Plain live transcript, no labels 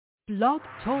Blog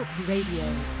Talk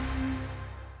Radio.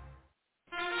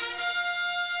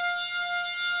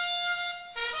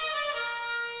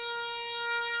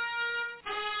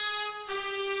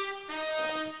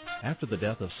 After the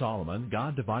death of Solomon,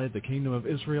 God divided the kingdom of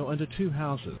Israel into two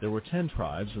houses. There were 10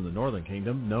 tribes in the northern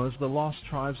kingdom, known as the lost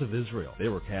tribes of Israel. They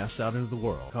were cast out into the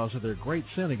world because of their great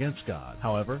sin against God.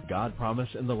 However, God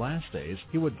promised in the last days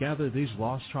He would gather these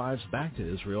lost tribes back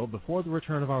to Israel before the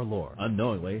return of our Lord.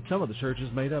 Unknowingly, some of the churches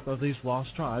made up of these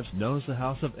lost tribes, known as the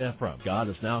house of Ephraim. God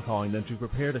is now calling them to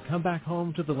prepare to come back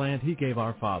home to the land He gave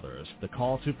our fathers. The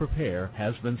call to prepare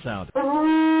has been sounded.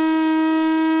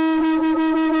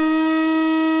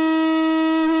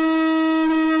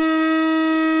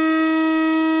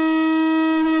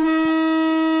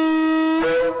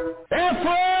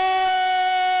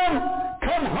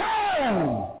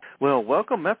 Well,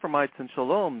 welcome, Ephraimites and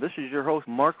Shalom. This is your host,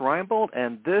 Mark Reinbold,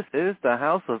 and this is the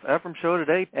House of Ephraim show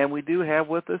today. And we do have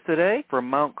with us today, from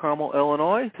Mount Carmel,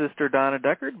 Illinois, Sister Donna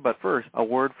Deckard. But first, a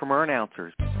word from our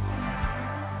announcers.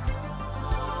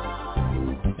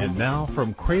 And now,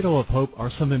 from Cradle of Hope are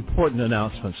some important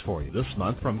announcements for you. This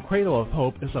month, from Cradle of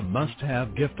Hope is a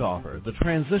must-have gift offer, the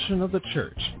transition of the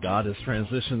church. God has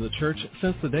transitioned the church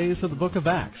since the days of the book of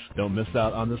Acts. Don't miss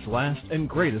out on this last and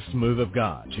greatest move of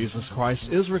God. Jesus Christ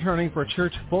is returning for a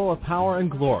church full of power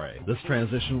and glory. This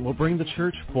transition will bring the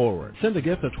church forward. Send a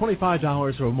gift of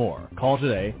 $25 or more. Call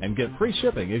today and get free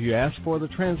shipping if you ask for the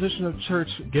Transition of Church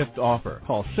gift offer.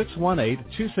 Call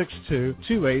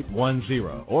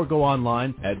 618-262-2810 or go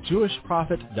online at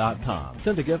JewishProphet.com.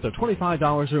 Send a gift of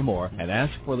 $25 or more and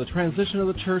ask for the Transition of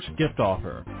the Church gift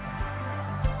offer.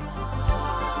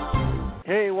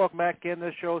 Hey, welcome back in.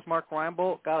 This show is Mark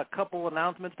Reinbold. Got a couple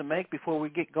announcements to make before we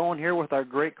get going here with our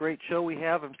great show we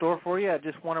have in store for you. I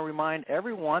just want to remind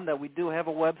everyone that we do have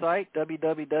a website,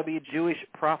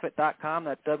 www.jewishprophet.com.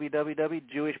 That's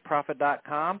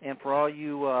www.jewishprophet.com. And for all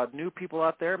you new people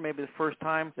out there, maybe the first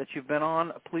time that you've been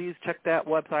on, please check that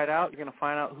website out. You're going to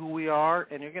find out who we are,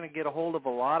 and you're going to get a hold of a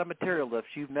lot of material that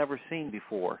you've never seen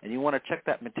before. And you want to check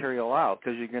that material out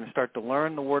because you're going to start to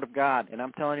learn the Word of God. And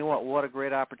I'm telling you what a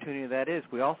great opportunity that is.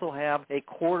 We also have a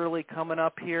quarterly coming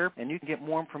up here, and you can get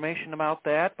more information about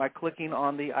that by clicking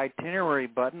on the itinerary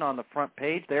button on the front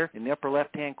page there in the upper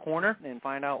left-hand corner and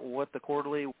find out what the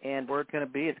quarterly and where it's going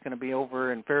to be. It's going to be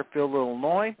over in Fairfield,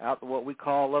 Illinois, out what we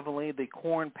call lovingly the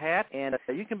Corn Pat, and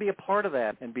you can be a part of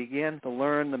that and begin to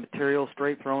learn the material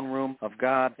straight throne room of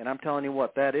God. And I'm telling you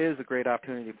what, that is a great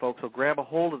opportunity, folks. So grab a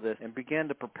hold of this and begin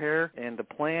to prepare and to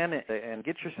plan and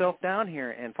get yourself down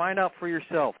here and find out for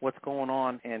yourself what's going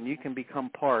on, and you can become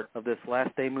part of this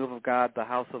last day move of God, the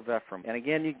House of Ephraim. And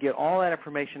again, you can get all that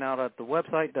information out at the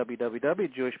website,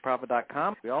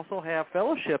 www.jewishprophet.com. We also have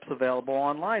fellowships available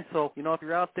online. So, if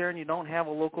you're out there and you don't have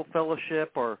a local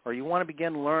fellowship or you want to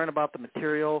begin to learn about the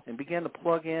material and begin to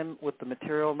plug in with the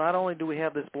material, not only do we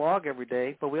have this blog every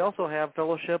day, but we also have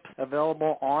fellowships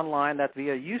available online. That's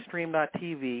via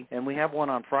ustream.tv, and we have one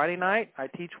on Friday night. I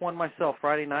teach one myself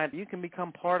Friday night. You can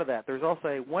become part of that. There's also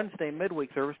a Wednesday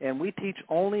midweek service, and we teach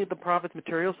only the prophet's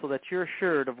material so that you're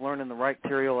assured of learning the right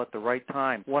material at the right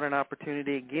time. What an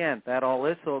opportunity, again, that all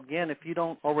is. So, again, if you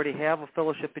don't already have a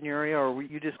fellowship in your area or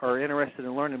you just are interested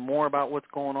in learning more about what's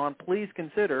going on, please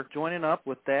consider joining up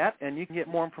with that, and you can get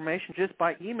more information just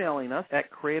by emailing us at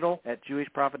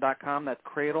cradle@jewishprophet.com. That's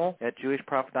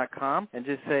cradle@jewishprophet.com, and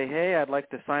just say, hey, I'd like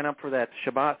to sign up for that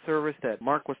Shabbat service that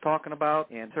Mark was talking about,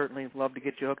 and certainly love to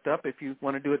get you hooked up. If you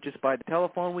want to do it just by the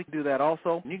telephone, we can do that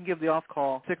also. You can give the off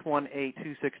call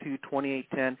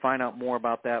 618-262-2810. Find out more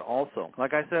about that also.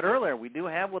 Like I said earlier, we do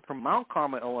have one from Mount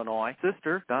Carmel, Illinois,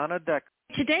 Sister Donna Deckard.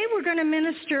 Today we're going to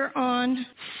minister on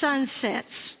sunsets.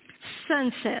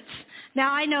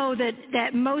 Now, I know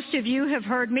that most of you have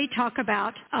heard me talk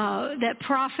about that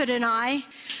Prophet and I,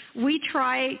 we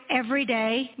try every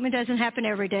day. It doesn't happen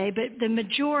every day, but the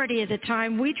majority of the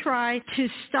time we try to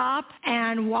stop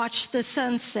and watch the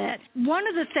sunset. One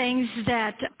of the things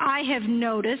that I have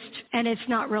noticed, and it's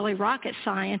not really rocket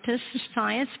science,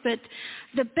 but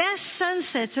the best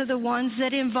sunsets are the ones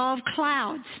that involve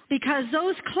clouds, because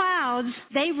those clouds,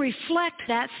 they reflect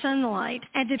that sunlight.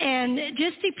 And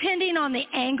just depending on the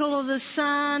angle of the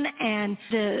sun and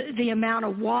the amount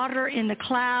of water in the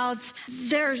clouds,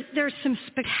 there's some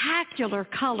spectacular spectacular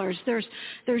colors. There's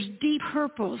deep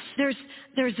purples.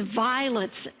 There's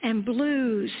violets and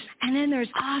blues. And then there's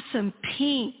awesome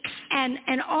pinks.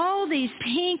 And all these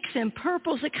pinks and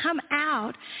purples that come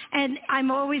out. And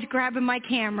I'm always grabbing my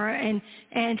camera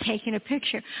and taking a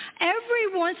picture.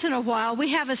 Every once in a while,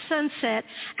 we have a sunset,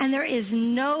 and there is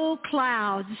no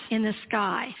clouds in the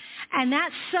sky. And that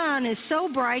sun is so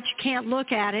bright you can't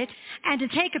look at it. And to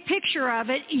take a picture of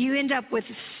it, you end up with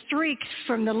streaks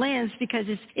from the lens because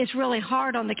it's really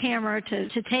hard on the camera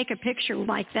to take a picture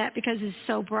like that because it's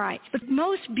so bright. But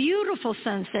most beautiful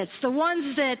sunsets, the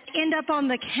ones that end up on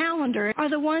the calendar, are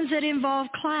the ones that involve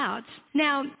clouds.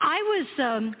 Now, I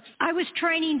was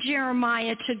training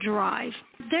Jeremiah to drive.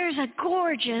 There's a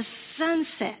gorgeous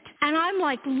sunset. And I'm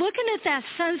like looking at that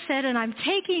sunset, and I'm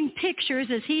taking pictures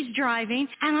as he's driving,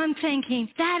 and I'm thinking,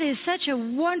 that is such a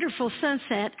wonderful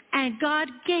sunset, and God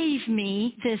gave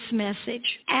me this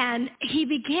message. And he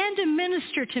began to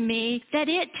minister to me that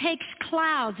it takes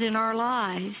clouds in our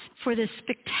lives for the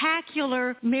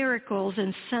spectacular miracles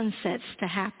and sunsets to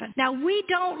happen. Now, we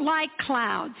don't like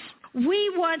clouds.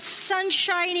 We want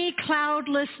sunshiny,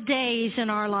 cloudless days in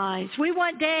our lives. We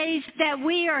want days that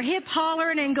we are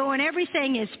hip-hollering and going,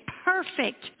 everything is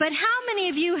perfect. But how many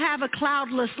of you have a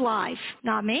cloudless life?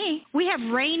 Not me. We have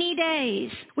rainy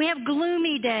days. We have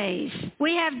gloomy days.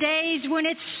 We have days when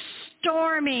it's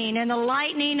storming and the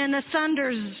lightning and the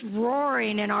thunder's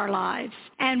roaring in our lives.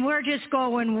 And we're just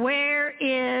going, where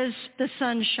is the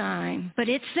sunshine? But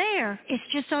it's there. It's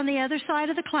just on the other side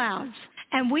of the clouds.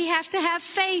 And we have to have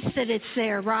faith that it's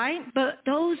there, right? But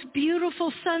those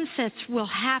beautiful sunsets will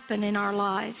happen in our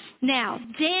lives. Now,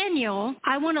 Daniel,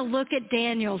 I want to look at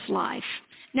Daniel's life.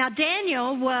 Now,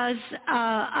 Daniel was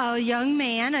a young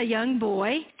man, a young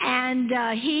boy, and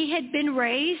he had been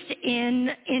raised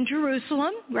in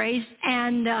Jerusalem,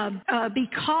 and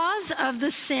because of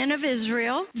the sin of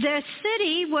Israel, the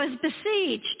city was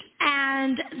besieged.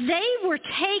 And they were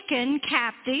taken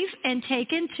captive and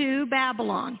taken to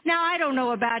Babylon. Now, I don't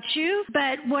know about you,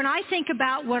 but when I think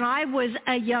about when I was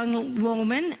a young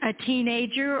woman, a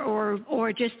teenager,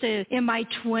 or just in my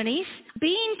 20s,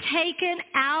 being taken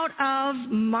out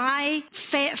of my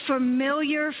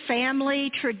familiar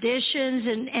family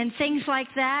traditions and things like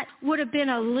that would have been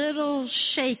a little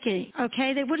shaky,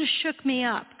 okay? They would have shook me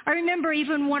up. I remember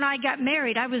even when I got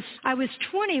married, I was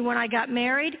 20 when I got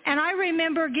married, and I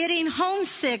remember getting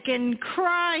homesick and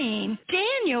crying.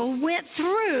 Daniel went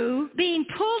through being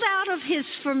pulled out of his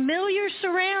familiar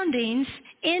surroundings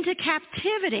into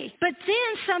captivity. But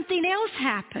then something else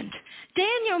happened.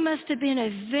 Daniel must have been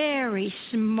a very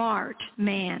smart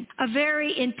man, a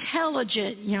very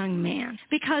intelligent young man,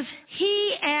 because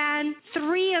he and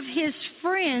 3 of his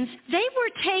friends, they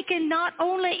were taken not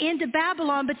only into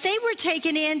Babylon, but they were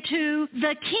taken into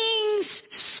the king's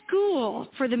school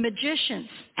for the magicians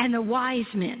and the wise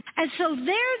men. And so there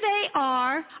they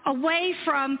are, away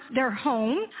from their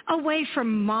home, away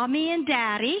from mommy and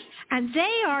daddy, and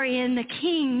they are in the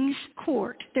king's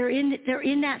court. They're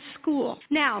in that school.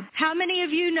 Now, how many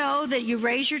of you know that you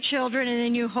raise your children and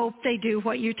then you hope they do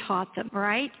what you taught them,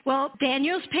 right? Well,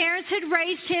 Daniel's parents had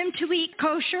raised him to eat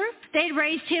kosher. They'd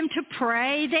raised him to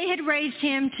pray. They had raised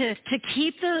him to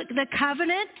keep the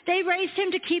covenant. They raised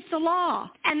him to keep the law.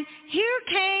 And here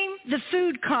came the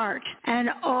food cart, and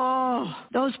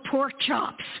those pork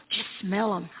chops, just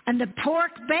smell them, and the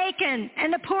pork bacon,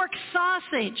 and the pork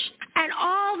sausage, and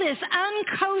all this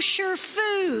unkosher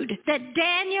food that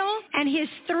Daniel and his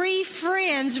 3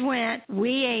 friends went,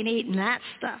 we ain't eating that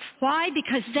stuff. Why?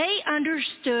 Because they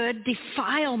understood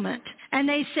defilement. And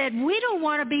they said, we don't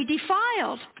want to be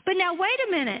defiled. But now, wait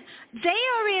a minute. They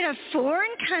are in a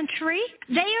foreign country.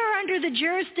 They are under the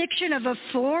jurisdiction of a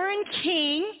foreign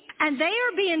king. And they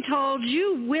are being told,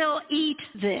 you will eat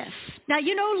this. Now,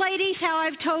 you know, ladies, how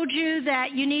I've told you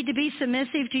that you need to be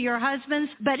submissive to your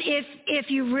husbands. But if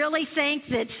you really think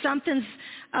that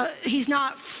he's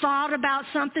not thought about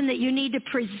something, that you need to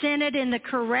present it in the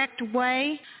correct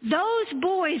way, those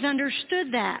boys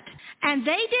understood that. And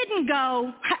they didn't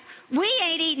go, we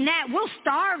ain't eating that. We'll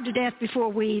starve to death before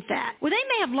we eat that. Well, they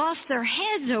may have lost their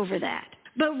heads over that.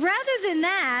 But rather than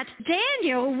that,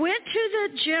 Daniel went to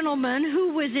the gentleman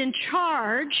who was in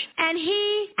charge, and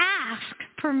he asked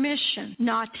permission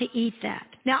not to eat that.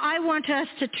 Now, I want us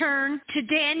to turn to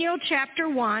Daniel chapter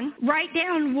 1, write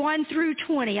down 1 through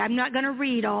 20. I'm not going to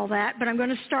read all that, but I'm going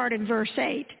to start in verse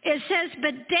 8. It says,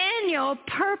 but Daniel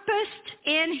purposed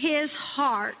in his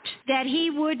heart that he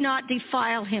would not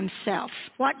defile himself.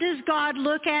 What does God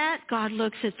look at? God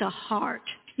looks at the heart.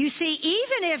 You see,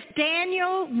 even if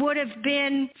Daniel would have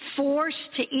been forced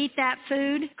to eat that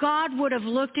food, God would have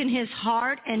looked in his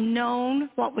heart and known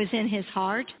what was in his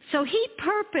heart. So he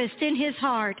purposed in his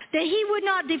heart that he would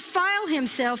not defile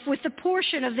himself with the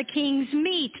portion of the king's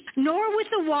meat, nor with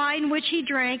the wine which he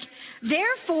drank.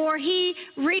 Therefore he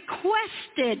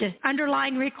requested,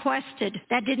 underline requested,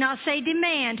 that did not say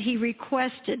demand, he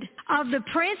requested, of the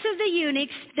prince of the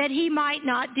eunuchs that he might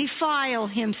not defile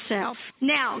himself.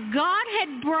 Now, God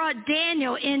had brought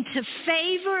Daniel into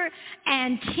favor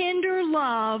and tender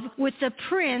love with the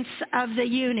prince of the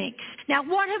eunuchs. Now,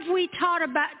 what have we taught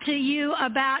to you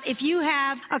about if you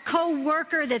have a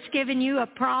co-worker that's given you a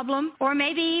problem, or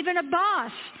maybe even a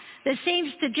boss that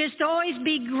seems to just always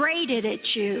be grated at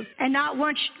you and not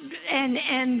want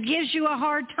and gives you a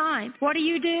hard time? What do?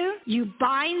 You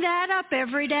bind that up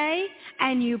every day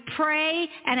and you pray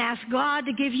and ask God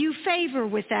to give you favor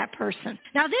with that person.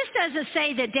 Now, this doesn't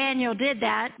say that Daniel did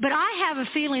that, but I have a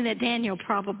feeling that Daniel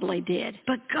probably did.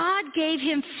 But God gave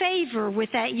him favor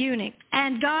with that eunuch.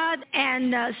 And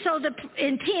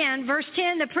in 10, verse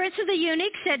 10, the prince of the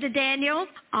eunuchs said to Daniel,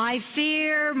 I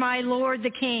fear my lord the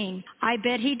king. I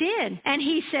bet he did. And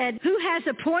he said, who has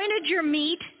appointed your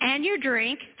meat and your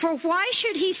drink? For why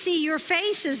should he see your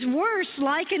faces worse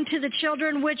likened to the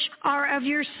children which are of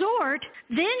your sort?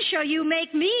 Then shall you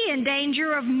make me in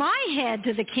danger of my head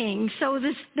to the king. So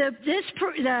the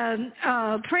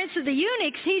prince of the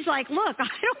eunuchs, he's like, look, I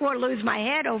don't want to lose my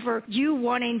head over you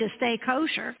wanting to stay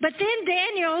kosher. But then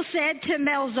Daniel said to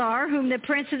Melzar, whom the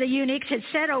prince of the eunuchs had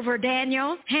set over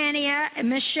Daniel, Hananiah,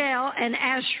 Mishael, and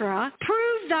Ashra,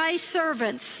 prove thy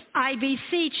servants, I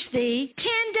beseech thee, 10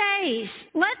 days.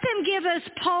 Let them give us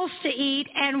pulse to eat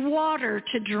and water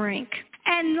to drink.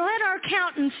 And let our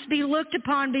countenance be looked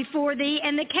upon before thee,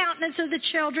 and the countenance of the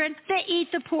children that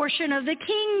eat the portion of the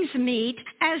king's meat,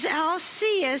 as thou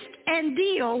seest, and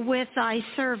deal with thy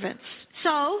servants.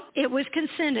 So it was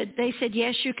consented. They said,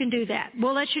 yes, you can do that.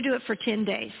 We'll let you do it for 10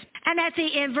 days. And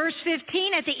in verse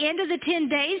 15, at the end of the 10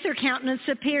 days, their countenance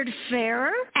appeared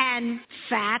fairer and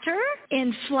fatter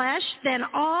in flesh than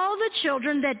all the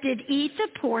children that did eat the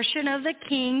portion of the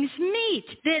king's meat.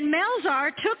 Then Melzar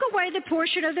took away the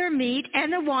portion of their meat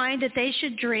and the wine that they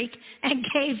should drink and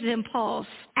gave them pulse.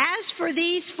 As for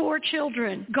these 4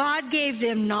 children, God gave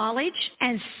them knowledge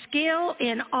and skill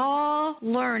in all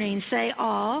learning, say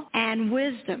all, and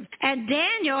wisdom. And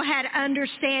Daniel had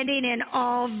understanding in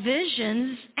all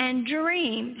visions and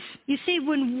dreams. You see,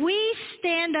 when we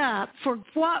stand up for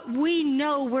what we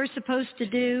know we're supposed to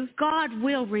do, God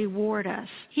will reward us.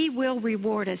 He will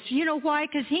reward us. You know why?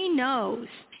 Because he knows.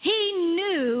 He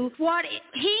knew what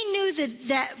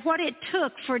it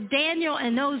took for Daniel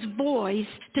and those boys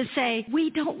to say,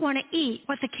 we don't want to eat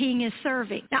what the king is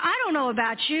serving. Now, I don't know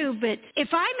about you, but if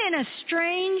I'm in a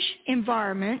strange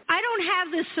environment, I don't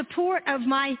have the support of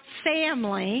my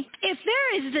family. If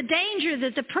there is the danger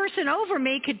that the person over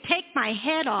me could take my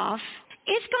head off,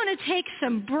 it's going to take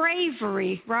some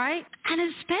bravery, right?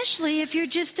 And especially if you're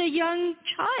just a young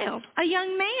child, a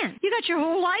young man. You got your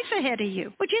whole life ahead of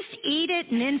you. Well, just eat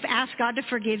it and then ask God to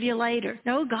forgive you later.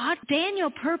 No, Daniel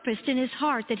purposed in his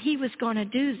heart that he was going to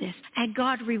do this, and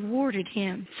God rewarded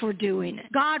him for doing it.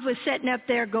 God was sitting up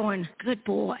there going, good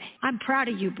boy. I'm proud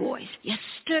of you boys. You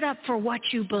stood up for what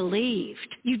you believed.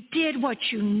 You did what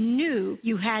you knew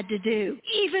you had to do,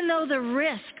 even though the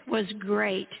risk was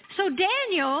great. So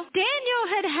Daniel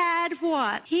had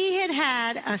what? He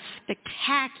had a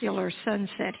spectacular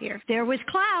sunset here. There was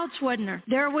clouds, wasn't there?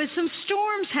 There was some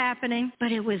storms happening,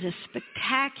 but it was a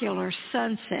spectacular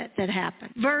sunset that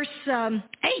happened. Verse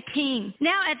 18.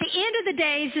 Now at the end of the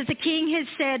days that the king had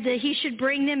said that he should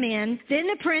bring them in, then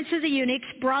the prince of the eunuchs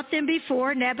brought them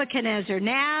before Nebuchadnezzar.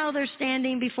 Now they're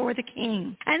standing before the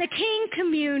king. And the king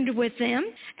communed with them,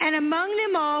 and among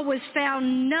them all was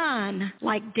found none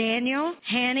like Daniel,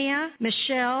 Hananiah,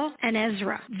 Mishael, and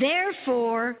Ezra.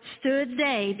 Therefore stood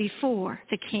they before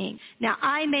the king. Now,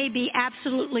 I may be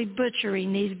absolutely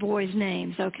butchering these boys'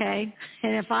 names, okay?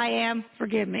 And if I am,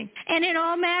 forgive me. And in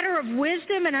all matter of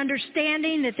wisdom and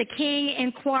understanding that the king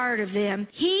inquired of them,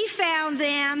 he found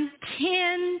them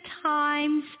 10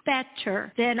 times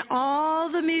better than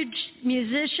all the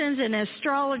musicians and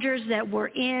astrologers that were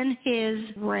in his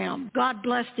realm. God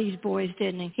blessed these boys,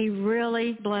 didn't he? He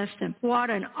really blessed them. What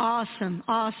an awesome,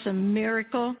 awesome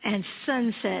miracle and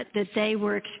sunset that they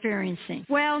were experiencing.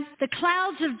 Well, the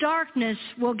clouds of darkness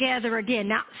will gather again.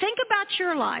 Now, think about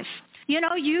your life. You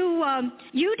know,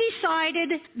 you decided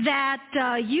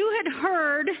that you had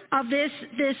heard of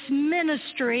this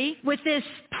ministry with this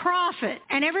prophet.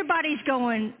 And everybody's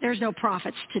going, there's no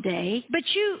prophets today. But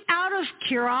you, out of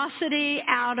curiosity,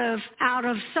 out of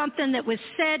something that was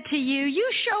said to you, you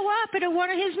show up at one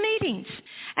of his meetings.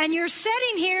 And you're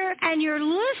sitting here and you're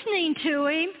listening to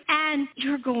him and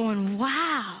you're going,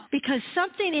 wow. Because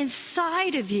something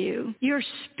inside of you, your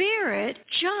spirit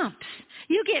jumps.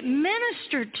 You get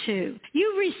ministered to.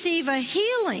 You receive a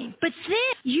healing. But then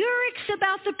you're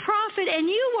about the prophet and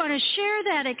you want to share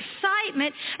that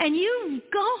excitement and you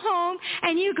go home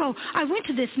and you go, I went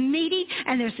to this meeting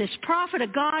and there's this prophet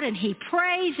of God and he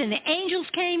prays and the angels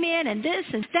came in and this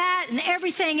and that and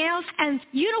everything else. And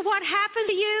you know what happened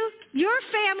to you? Your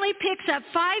family picks up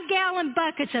 5-gallon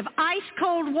buckets of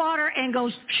ice-cold water and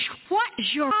goes, what is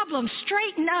your problem?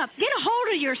 Straighten up. Get a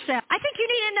hold of yourself. I think you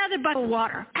need another bucket of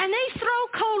water. And they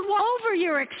throw cold water over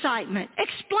your excitement,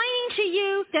 explaining to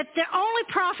you that the only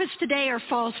prophets today are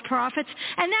false prophets,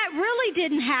 and that really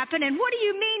didn't happen. And what do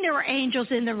you mean there were angels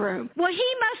in the room? Well,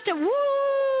 he must have,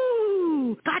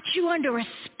 got you under a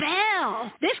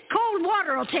spell. This cold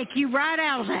water will take you right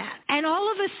out of that. And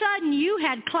all of a sudden, you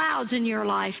had clouds in your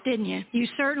life, didn't you? You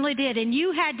certainly did. And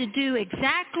you had to do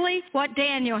exactly what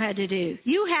Daniel had to do.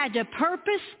 You had to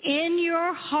purpose in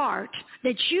your heart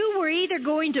that you were either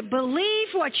going to believe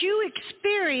what you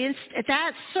experienced at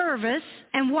that service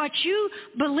and what you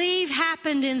believe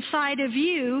happened inside of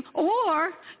you,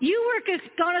 or you were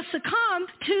going to succumb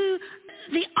to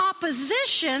the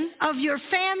opposition of your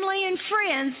family and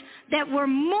friends that were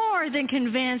more than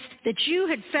convinced that you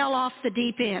had fell off the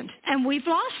deep end. And we've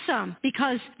lost some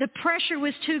because the pressure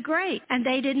was too great and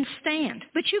they didn't stand.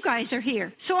 But you guys are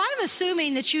here. So I'm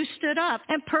assuming that you stood up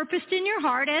and purposed in your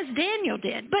heart as Daniel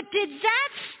did. But did that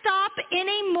stop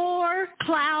any more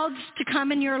clouds to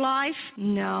come in your life?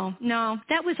 No.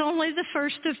 That was only the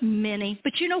first of many.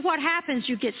 But you know what happens?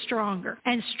 You get stronger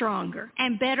and stronger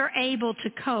and better able to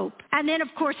cope. And then, of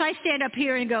course, I stand up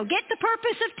here and go, get the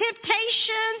purpose of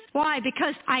temptation. Why?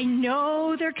 Because I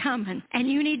know they're coming, and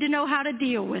you need to know how to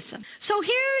deal with them. So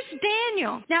here's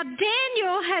Daniel. Now,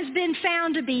 Daniel has been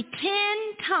found to be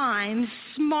 10 times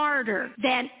smarter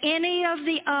than any of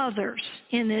the others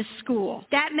in this school.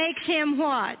 That makes him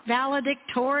what?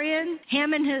 Valedictorian?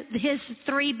 Him and his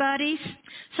 3 buddies?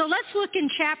 So let's look in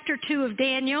chapter 2 of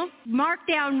Daniel. Mark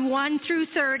down 1 through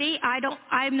 30.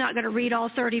 I'm not going to read all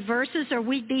 30 verses, or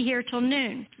we'd be here till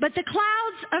noon. But the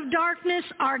clouds of darkness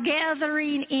are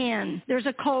gathering in. There's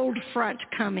a cold front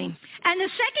coming. And the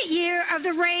second year of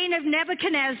the reign of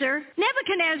Nebuchadnezzar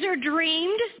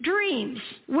dreamed dreams,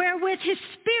 wherewith his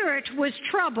spirit was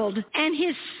troubled, and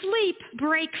his sleep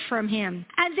brake from him.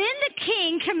 And then the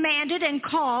king commanded and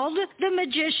called the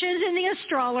magicians and the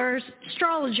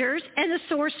astrologers and the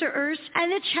sorcerers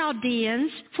and the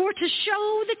Chaldeans for to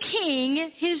show the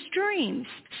king his dreams.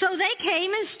 So they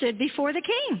came and stood before the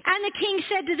king. And the king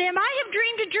said to them, I have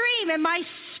dreamed a dream, and my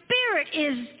spirit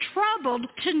is troubled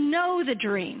to know the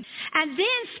dream. And then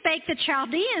spake the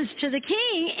Chaldeans to the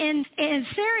king in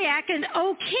Syriac, and,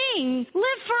 O king,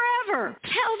 live forever.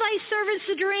 Tell thy servants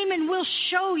the dream, and we'll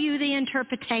show you the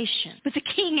interpretation. But the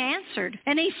king answered,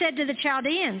 and he said to the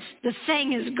Chaldeans, the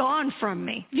thing is gone from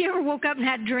me. Have you ever woke up and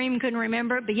had a dream, couldn't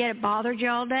remember it, but yet it bothered you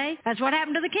all day? That's what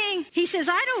happened to the king. He says,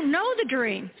 I don't know the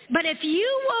dream, but if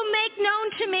you will make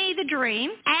known to me the dream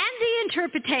and the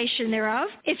interpretation thereof,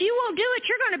 if you won't do it,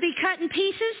 you're going to be cut in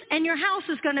pieces, and your house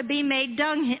is going to be made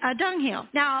a dunghill.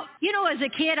 Now, you know, as a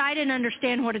kid, I didn't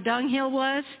understand what a dunghill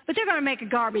was, but they're going to make a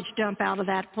garbage dump out of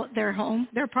that, their home.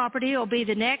 Their property will be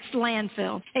the next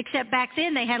landfill. Except back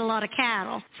then they had a lot of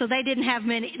cattle, so they didn't have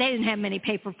many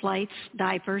paper plates,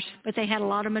 diapers, but they had a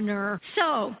lot of manure.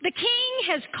 So the king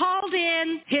has called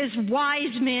in his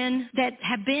wise men that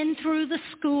have been through the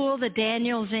school that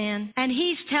Daniel's in, and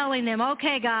he's telling them,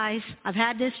 okay, guys, I've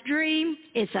had this dream.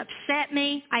 It's upset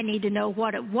me. I need to know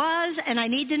what it was, and I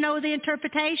need to know the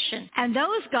interpretation. And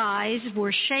those guys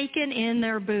were shaken in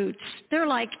their boots. They're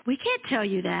like, we can't tell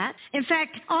you that. In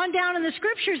fact, on down in the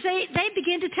scriptures, they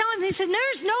begin to tell him, they said,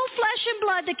 there's no flesh and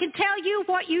blood that can tell you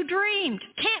what you dreamed.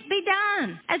 Can't be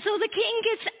done. And so the king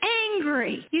gets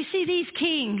angry. You see, these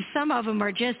kings, some of them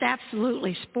are just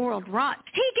absolutely spoiled rotten.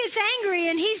 He gets angry,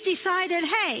 and he's decided,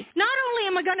 hey, not only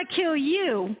am I going to kill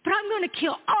you, but I'm going to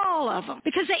kill all of them,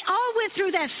 because they all went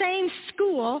through that same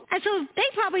school, and so they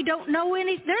probably don't know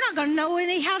they're not going to know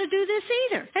how to do this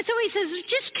either. And so he says,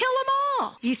 just kill them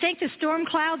all. You think the storm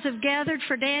clouds have gathered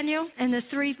for Daniel and the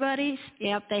 3 buddies?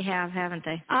 Yep, they have, haven't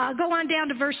they? Go on down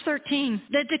to verse 13.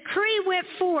 The decree went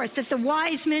forth that the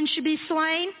wise men should be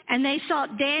slain, and they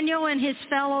sought Daniel and his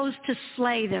fellows to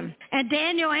slay them. And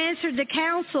Daniel answered the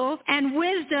council, and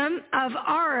with wisdom of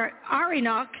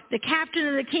Arinach, the captain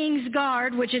of the king's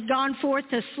guard, which had gone forth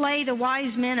to slay the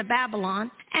wise men of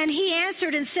Babylon. And he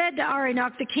answered and said to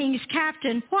Arinach, the king's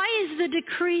captain, why is the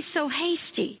decree so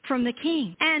hasty from the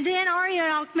king? And then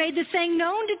Arinach made the thing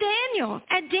known to Daniel.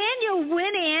 And Daniel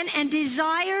went in and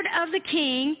desired of the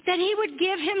king that he would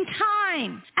give him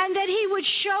time and that he would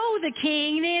show the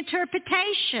king the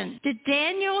interpretation. Did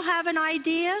Daniel have an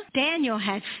idea? Daniel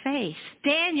had faith.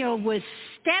 Daniel was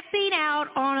stepping out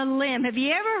on a limb. Have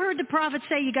you ever heard the prophet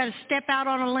say you got to step out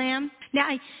on a limb? Now,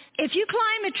 if you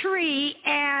climb a tree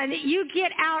and you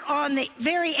get out on the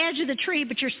very edge of the tree,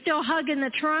 but you're still hugging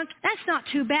the trunk, that's not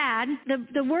too bad.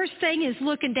 The worst thing is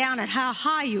looking down at how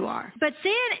high you are. But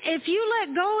then if you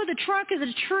let go of the trunk of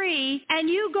the tree and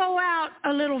you go out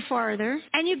a little farther,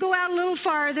 and you go out a little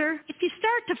farther, if you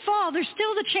start to fall, there's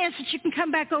still the chance that you can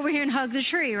come back over here and hug the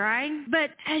tree, right?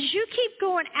 But as you keep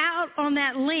going out on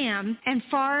that limb and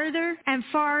farther and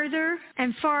farther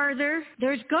and farther,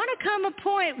 there's going to come a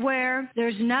point where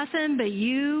there's nothing but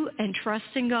you and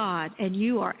trusting God, and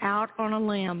you are out on a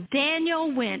limb.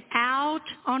 Daniel went out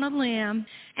on a limb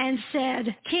and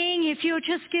said, King, if you'll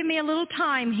just give me a little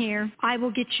time here, I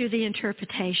will get you the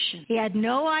interpretation. He had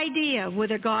no idea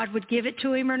whether God would give it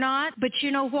to him or not, but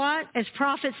you know what? As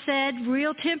prophet said,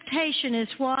 real temptation is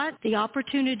what? The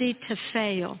opportunity to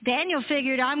fail. Daniel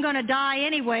figured, I'm going to die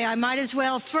anyway. I might as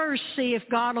well first see if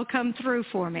God will come through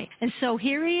for me. And so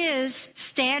here he is,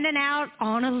 standing out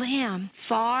on a limb,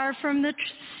 far from the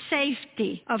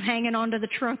safety of hanging onto the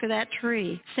trunk of that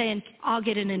tree, saying, I'll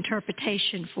get an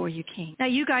interpretation for you, King. Now,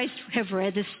 you guys have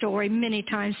read this story many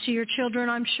times to your children,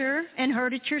 I'm sure, and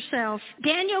heard it yourself.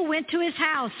 Daniel went to his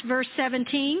house, verse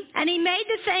 17, and he made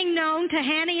the thing known to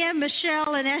Hananiah,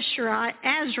 Mishael, and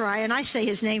Azariah, and I say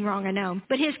his name wrong, I know,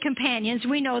 but his companions.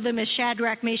 We know them as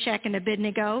Shadrach, Meshach, and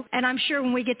Abednego, and I'm sure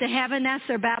when we get to heaven, that's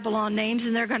their Babylon names,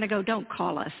 and they're going to go, don't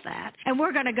call us that. And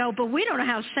we're going to go, but we don't know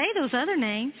how to say those other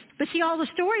names. But see, all the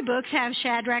storybooks have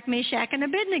Shadrach, Meshach, and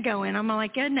Abednego in them. I'm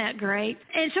like, isn't that great?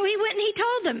 And so he went and he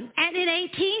told them. And in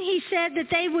 18, he said that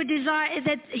they would desire,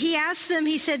 that he asked them,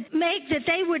 he said, make that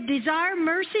they would desire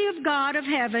mercy of God of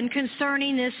heaven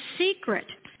concerning this secret,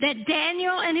 that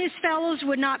Daniel and his fellows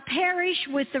would not perish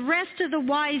with the rest of the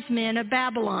wise men of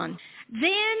Babylon.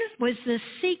 Then was the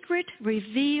secret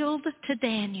revealed to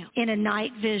Daniel in a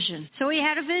night vision. So he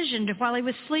had a vision while he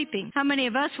was sleeping. How many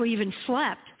of us were even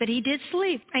slept? But he did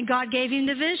sleep, and God gave him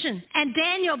the vision. And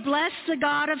Daniel blessed the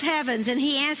God of heavens, and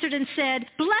he answered and said,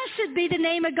 blessed be the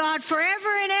name of God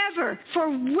forever and ever, for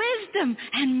wisdom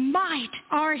and might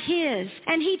are his.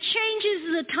 And he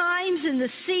changes the times and the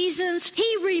seasons.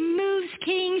 He removes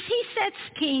kings. He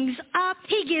sets kings up.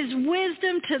 He gives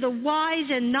wisdom to the wise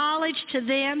and knowledge to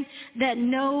them that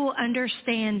know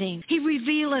understanding. He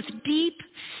revealeth deep,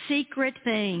 secret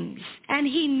things. And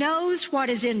he knows what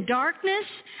is in darkness,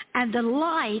 and the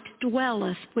light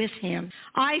dwelleth with him.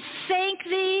 I thank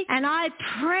thee, and I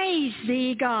praise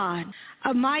thee, God,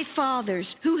 of my fathers,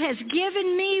 who has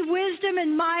given me wisdom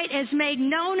and might, has made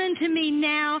known unto me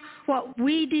now what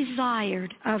we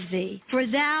desired of thee. For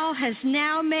thou hast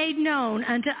now made known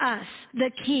unto us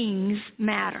the king's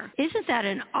matter. Isn't that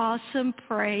an awesome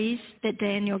praise that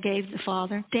Daniel gave the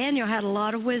Father? Daniel had a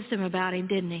lot of wisdom about him,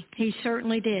 didn't he? He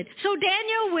certainly did. So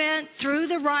Daniel went through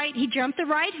he jumped the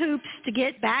right hoops to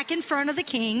get back in front of the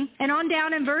king. And on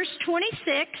down in verse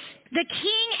 26, the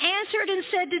king answered and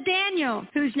said to Daniel,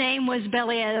 whose name was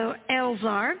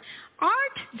Belshazzar,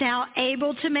 art thou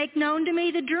able to make known to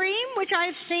me the dream which I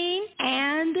have seen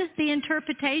and the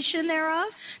interpretation thereof?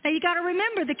 Now you got to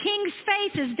remember, the king's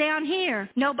faith is down here.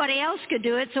 Nobody else could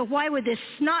do it, so why would this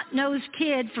snot-nosed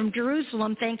kid from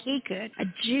Jerusalem think he could? A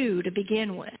Jew to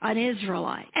begin with, an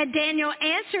Israelite. And Daniel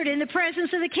answered in the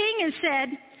presence of the king and said,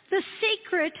 the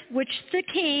secret which the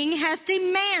king hath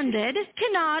demanded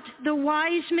cannot the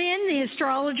wise men, the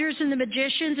astrologers and the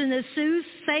magicians and the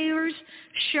soothsayers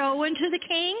show unto the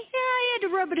king? Yeah, he had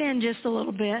to rub it in just a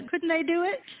little bit. Couldn't they do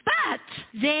it? But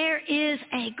there is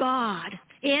a God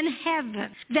in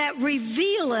heaven that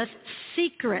revealeth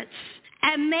secrets,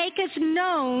 and maketh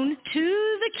known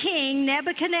to the king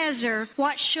Nebuchadnezzar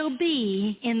what shall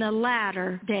be in the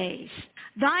latter days.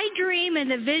 Thy dream and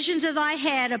the visions of thy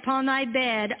head upon thy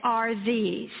bed are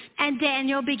these. And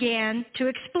Daniel began to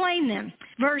explain them.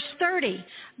 Verse 30,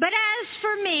 but as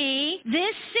for me,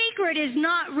 this secret is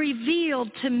not revealed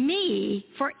to me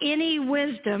for any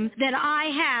wisdom that I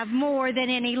have more than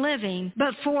any living,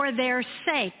 but for their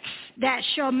sakes, that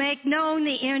shall make known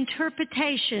the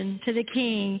interpretation to the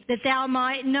king, that thou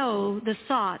might know the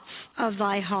thoughts of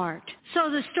thy heart. So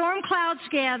the storm clouds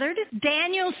gathered.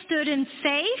 Daniel stood in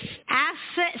faith,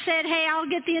 said, hey, I'll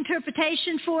get the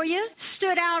interpretation for you,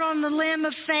 stood out on the limb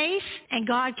of faith, and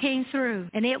God came through.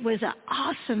 And it was an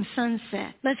awesome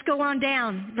sunset. Let's go on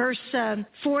down, verse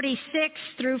 46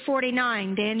 through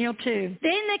 49, Daniel 2.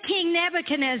 Then the king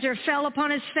Nebuchadnezzar fell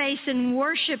upon his face and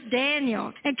worshipped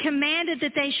Daniel, and commanded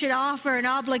that they should offer an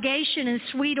obligation and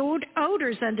sweet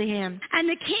odors unto him. And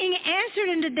the king answered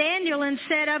unto Daniel and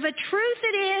said, of a truth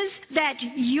it is that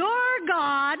your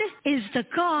God is the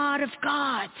God of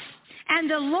gods, and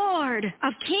the Lord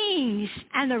of kings,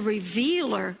 and the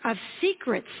revealer of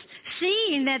secrets,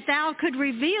 seeing that thou could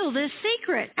reveal this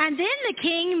secret. And then the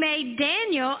king made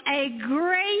Daniel a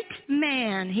great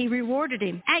man. He rewarded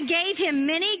him, and gave him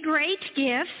many great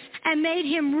gifts, and made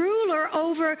him ruler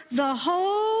over the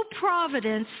whole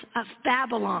province of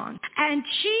Babylon, and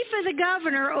chief of the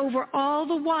governor over all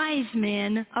the wise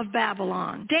men of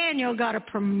Babylon. Daniel got a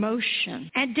promotion.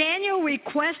 And Daniel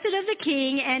requested of the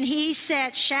king, and he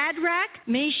set Shadrach,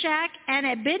 Meshach, and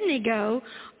Abednego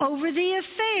over the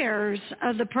affairs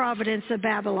of the province of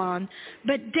Babylon.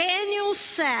 But Daniel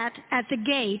sat at the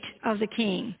gate of the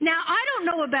king. Now, I don't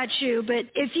know about you, but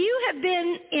if you have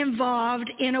been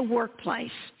involved in a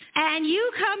workplace, and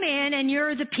you come in and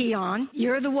you're the peon,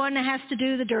 you're the one that has to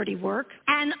do the dirty work,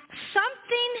 and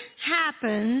something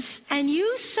happens and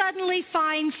you suddenly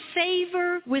find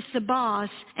favor with the boss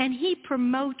and he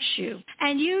promotes you.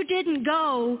 And you didn't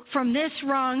go from this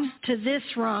rung to this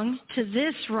rung to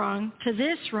this rung to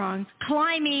this rung,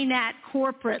 climbing that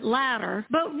corporate ladder,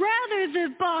 but rather the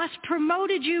boss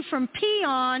promoted you from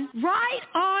peon right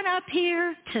on up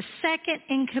here to second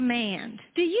in command.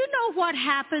 Do you know what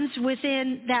happens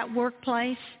within that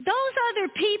workplace? Those other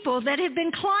people that have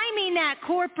been climbing that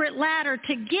corporate ladder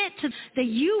to get to that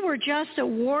you were just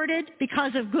awarded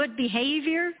because of good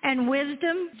behavior and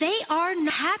wisdom, they are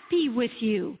not happy with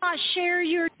you.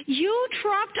 You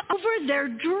trumped over their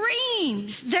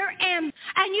dreams,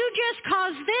 and you just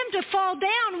caused them to fall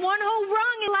down one whole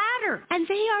rung in ladder. And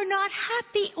they are not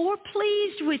happy or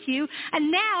pleased with you,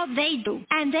 and now they do.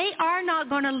 And they are not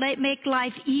going to make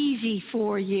life easy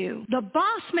for you. The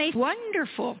boss made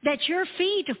wonderful that your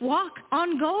feet walk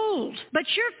on gold. But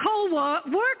your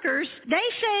co-workers, they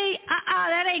say,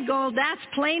 that ain't gold, that's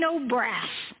plain old brass.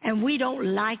 And we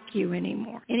don't like you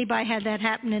anymore. Anybody had that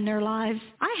happen in their lives?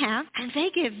 I have. And they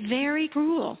get very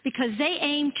cruel because they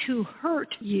aim to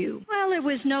hurt you. Well, it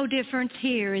was no difference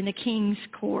here in the king's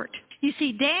court. You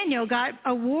see, Daniel got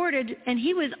awarded, and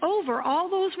he was over all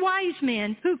those wise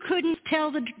men who couldn't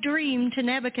tell the dream to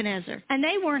Nebuchadnezzar, and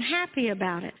they weren't happy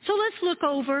about it. So let's look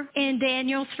over in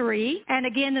Daniel 3, and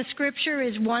again, the scripture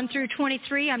is 1 through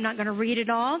 23. I'm not going to read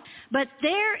it all, but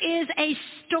there is a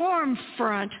storm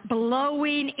front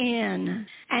blowing in,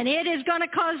 and it is going to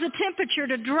cause the temperature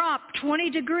to drop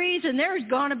 20 degrees, and there's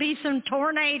going to be some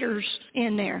tornadoes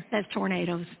in there. That's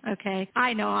tornadoes, okay?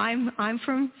 I know, I'm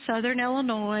from southern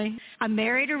Illinois. I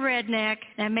married a redneck.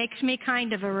 That makes me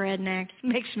kind of a redneck.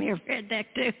 Makes me a redneck,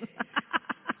 too.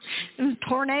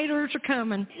 Tornadoes are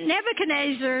coming.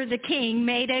 Nebuchadnezzar, the king,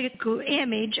 made an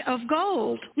image of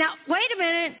gold. Now, wait a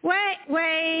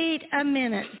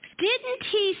minute. Didn't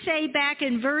he say back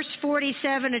in verse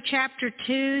 47 of chapter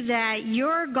 2 that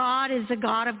your God is the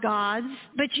God of gods?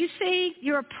 But you see,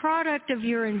 you're a product of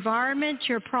your environment.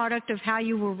 You're a product of how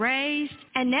you were raised.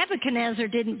 And Nebuchadnezzar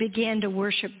didn't begin to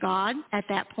worship God at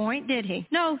that point, did he?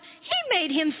 No, he made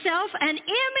himself an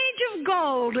image of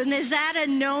gold. And is that a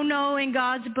no-no in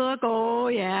God's book? Oh,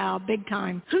 yeah, big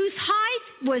time. Whose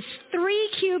height was 3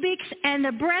 cubits, and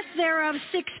the breadth thereof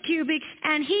 6 cubits,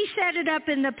 and he set it up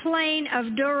in the plain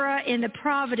of Dura in the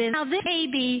province. Now, this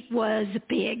baby was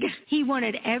big. He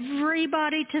wanted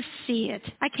everybody to see it.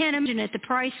 I can't imagine it. The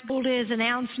price gold is an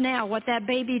ounce now, what that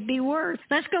baby'd be worth.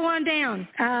 Let's go on down.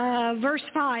 Verse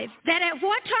 5. That at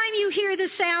what time you hear the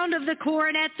sound of the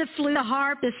cornet, the flute, the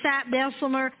harp, the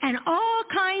dulcimer, and all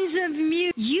kinds of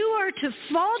music, you are to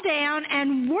fall down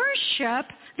and worship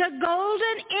the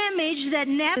golden image that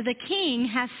Nebuchadnezzar the king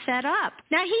has set up.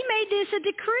 Now he made this a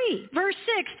decree. Verse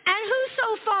 6, and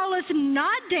whoso falleth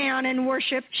not down and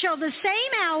worship shall the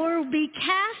same hour be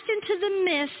cast into the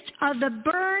midst of the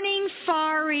burning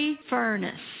fiery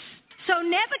furnace. So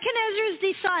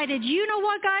Nebuchadnezzar's decided, you know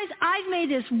what, guys? I've made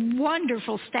this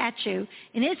wonderful statue,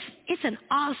 and it's an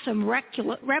awesome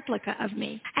replica of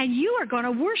me. And you are going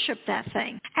to worship that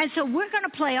thing. And so we're going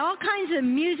to play all kinds of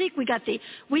music. We got the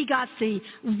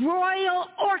royal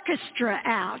orchestra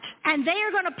out, and they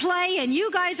are going to play, and you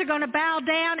guys are going to bow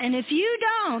down. And if you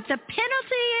don't, the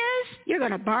penalty is you're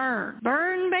going to burn.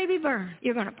 Burn, baby, burn.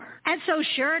 You're going to burn. And so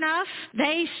sure enough,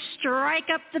 they strike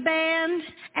up the band,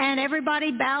 and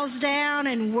everybody bows down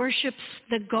and worships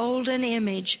the golden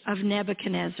image of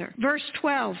Nebuchadnezzar. Verse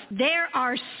 12, there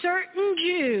are certain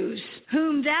Jews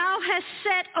whom thou hast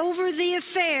set over the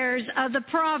affairs of the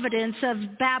providence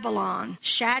of Babylon,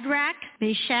 Shadrach,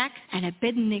 Meshach, and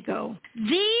Abednego.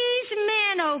 These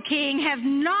men, O king, have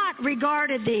not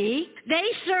regarded thee. They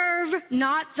serve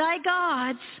not thy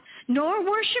gods, nor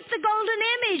worship the golden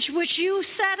image which you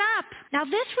set up. Now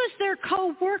this was their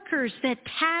co-workers that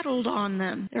tattled on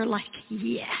them. They're like,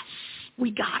 yes,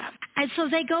 we got him. And so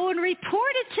they go and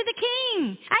report it to the king.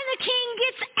 And the king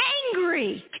gets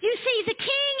angry. You see, the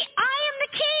king, I am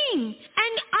the king.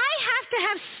 And I have to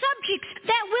have subjects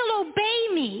that will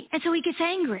obey me. And so he gets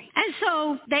angry. And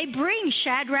so they bring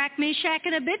Shadrach, Meshach,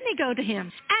 and Abednego to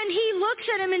him. And he looks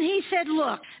at him and he said,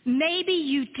 look, maybe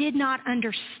you did not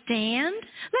understand.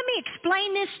 Let me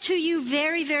explain this to you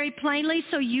very, very plainly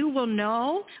so you will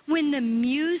know. When the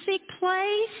music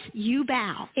plays, you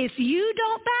bow. If you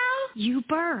don't bow, you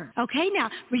burn. Okay, now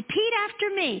repeat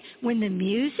after me. When the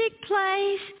music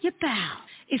plays, you bow.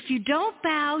 If you don't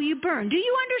bow, you burn. Do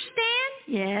you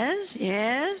understand?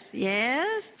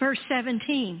 Yes. Verse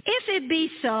 17. If it be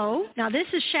so, now this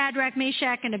is Shadrach,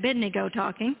 Meshach, and Abednego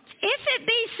talking. If it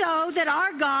be so that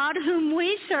our God, whom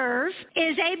we serve,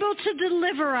 is able to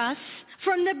deliver us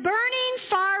from the burning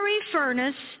fiery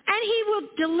furnace, and he will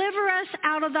deliver us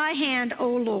out of thy hand, O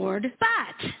Lord.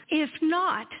 But if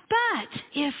not,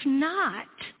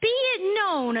 be it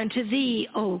known unto thee,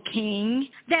 O king,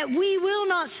 that we will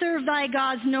not serve thy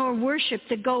gods nor worship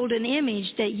the golden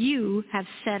image that you have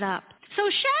set up. So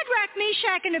Shadrach,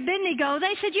 Meshach, and Abednego,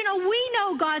 they said, we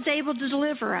know God's able to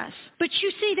deliver us. But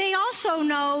you see, they also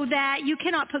know that you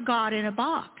cannot put God in a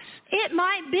box. It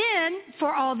might have been,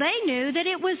 for all they knew, that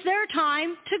it was their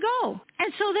time to go.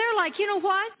 And so they're like, you know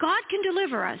what? God can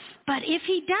deliver us. But if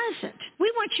he doesn't,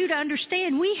 we want you to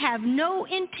understand we have no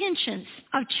intentions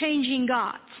of changing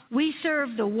gods. We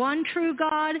serve the one true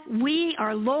God. We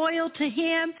are loyal to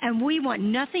him, and we want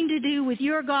nothing to do with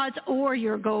your gods or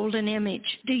your golden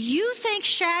image. Do you think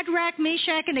Shadrach,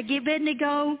 Meshach, and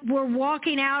Abednego were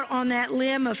walking out on that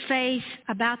limb of faith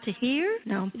about to hear?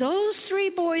 No. Those three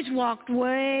boys walked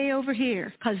way over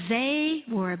here because they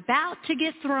were about to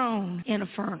get thrown in a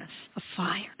furnace of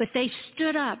fire. But they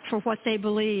stood up for what they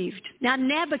believed. Now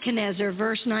Nebuchadnezzar,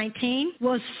 verse 19,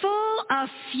 was full of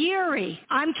fury.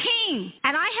 I'm king,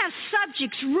 and I have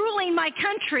subjects ruling my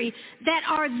country that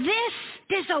are this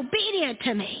disobedient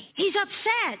to me. He's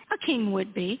upset. A king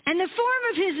would be. And the form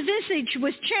of his visage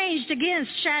was changed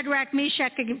against Shadrach,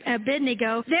 Meshach, and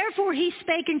Abednego. Therefore he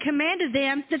spake and commanded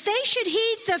them that they should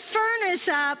heat the furnace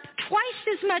up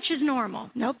twice as much as normal.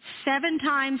 7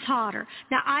 times hotter.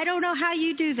 Now, I don't know how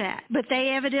you do that, but they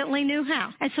evidently knew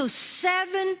how. And so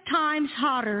 7 times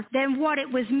hotter than what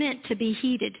it was meant to be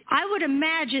heated. I would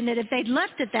imagine that if they'd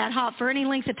left it that hot for any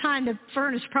length of time, the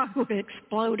furnace probably would have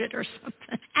exploded or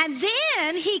something. And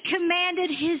then he commanded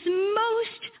his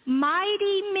most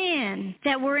mighty men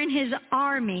that were in his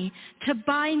army to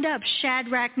bind up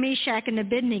Shadrach, Meshach, and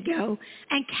Abednego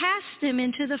and cast them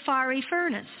into the fiery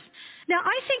furnace. Now,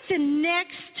 I think the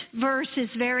next verse is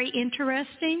very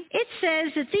interesting. It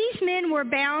says that these men were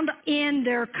bound in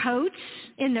their coats,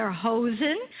 in their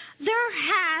hosen, their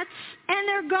hats, and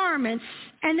their garments,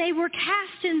 and they were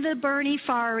cast in the burning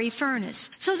fiery furnace.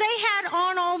 So they had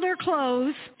on all their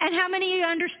clothes, and how many of you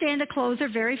understand the clothes are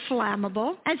very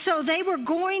flammable? And so they were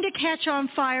going to catch on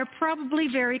fire probably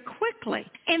very quickly.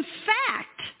 In fact,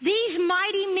 these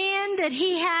mighty men that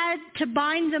he had to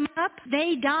bind them up,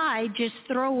 they died just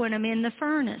throwing them in the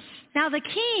furnace. Now the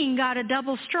king got a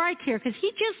double strike here because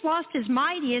he just lost his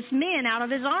mightiest men out of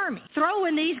his army,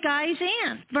 throwing these guys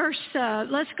in.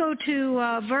 Let's go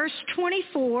to verse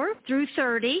 24 through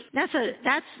 30. That's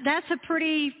a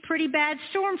pretty bad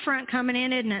storm front coming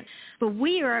in, isn't it? But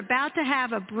we are about to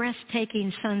have a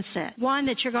breathtaking sunset, one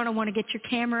that you're going to want to get your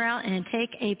camera out and take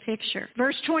a picture.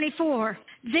 Verse 24.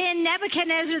 Then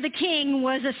Nebuchadnezzar the king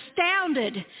was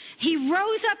astounded. He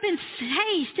rose up in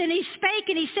haste, and he spake,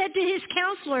 and he said to to his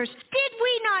counselors, did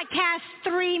we not cast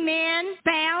 3 men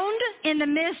bound in the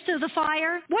midst of the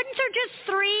fire? Wasn't there just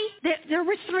 3? There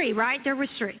were 3, right? There was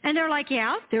 3. And they're like,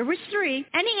 yeah, there was 3.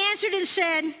 And he answered and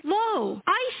said, lo,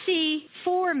 I see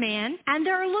 4 men, and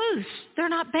they're loose. They're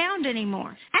not bound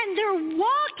anymore. And they're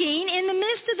walking in the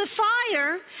midst of the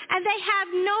fire, and they have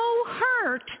no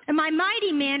hurt. And my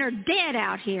mighty men are dead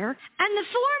out here. And the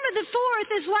form of the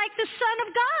 4th is like the Son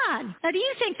of God. Now, do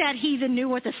you think that heathen knew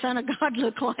what the Son of God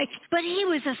looked like? But he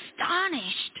was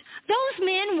astonished. Those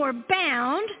men were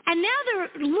bound, and now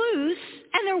they're loose,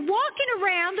 and they're walking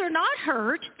around. They're not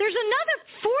hurt. There's another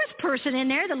 4th person in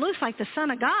there that looks like the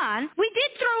Son of God. We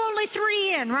did throw only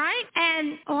 3 in, right?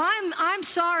 And I'm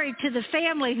sorry to the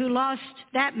family who lost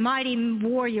that mighty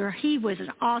warrior. He was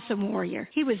an awesome warrior.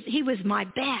 He was my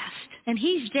best. And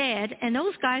he's dead, and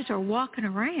those guys are walking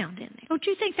around in there. Don't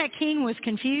you think that king was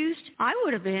confused? I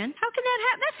would have been. How can that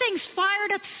happen? That thing's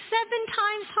fired up 7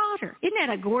 times hotter. Isn't that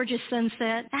a gorgeous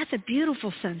sunset? That's a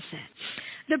beautiful sunset.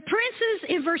 The princes,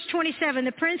 in verse 27,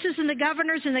 the princes and the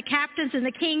governors and the captains and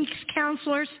the king's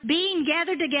counselors, being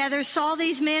gathered together, saw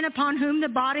these men upon whom the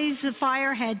bodies of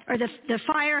fire had, or the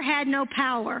fire had no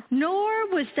power, nor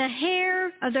was the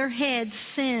hair of their heads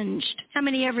singed. How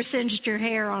many ever singed your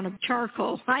hair on a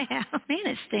charcoal? I have. Man,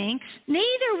 it stinks.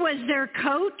 Neither was their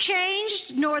coat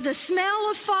changed, nor the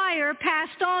smell of fire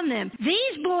passed on them.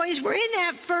 These boys were in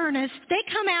that furnace. They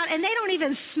come out, and they don't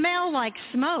even smell like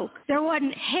smoke. There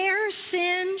wasn't hair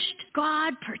singed.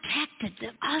 God protected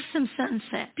them. Awesome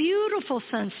sunset. Beautiful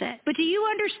sunset. But do you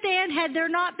understand, had there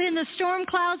not been the storm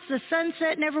clouds, the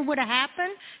sunset never would have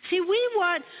happened? See, we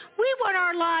want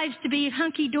our lives to be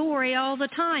hunky-dory all the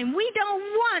time. We don't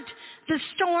want the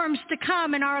storms to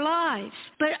come in our lives.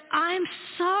 But I'm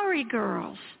sorry,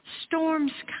 girls.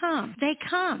 Storms come. They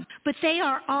come. But they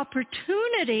are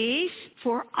opportunities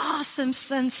for awesome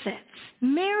sunsets.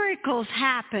 Miracles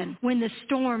happen when the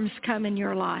storms come in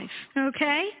your life.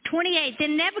 Okay? 28.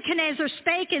 Then Nebuchadnezzar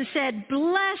spake and said,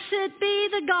 Blessed be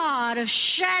the God of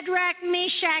Shadrach,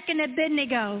 Meshach, and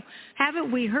Abednego.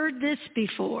 Haven't we heard this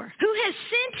before? Who has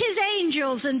sent his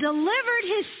angels and delivered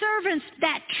his servants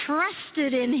that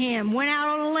trusted in him, went out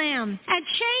on a limb, and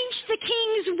changed the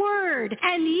king's word,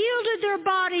 and yielded their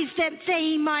bodies that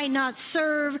they might not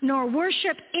serve nor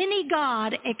worship any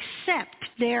god except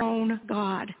their own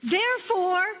God.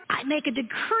 Therefore, I make a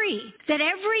decree that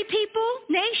every people,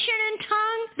 nation, and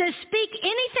tongue that speak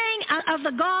anything of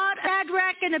the God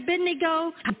Shadrach and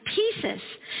Abednego to pieces,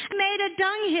 made a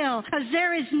dunghill, because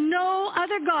there is no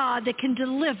other God that can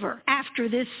deliver after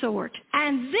this sort.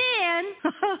 And then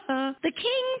the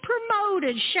king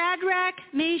promoted Shadrach,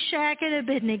 Meshach, and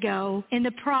Abednego in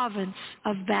the province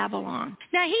of Babylon.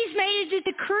 Now he's made a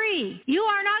decree. You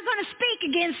are not going to speak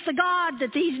against the God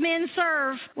that these men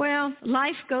serve. Well,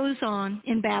 life goes on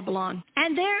in Babylon.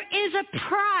 And there is a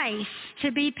price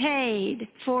to be paid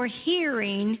for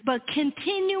hearing but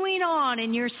continuing on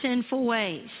in your sinful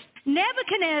ways.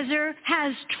 Nebuchadnezzar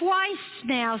has twice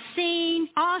now seen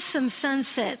awesome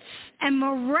sunsets and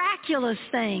miraculous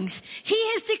things.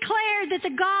 He has declared that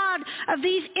the God of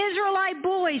these Israelite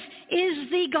boys is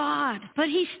the God, but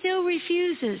he still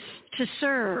refuses to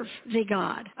serve the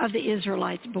God of the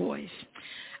Israelite boys.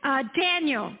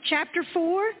 Daniel, chapter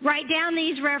 4, write down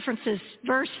these references.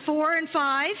 Verse 4 and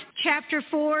 5, chapter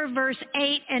 4, verse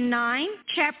 8 and 9,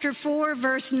 chapter 4,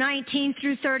 verse 19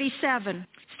 through 37.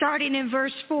 Starting in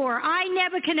verse 4, I,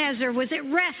 Nebuchadnezzar, was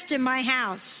at rest in my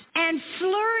house and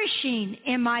flourishing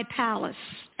in my palace.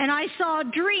 And I saw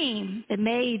a dream that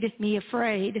made me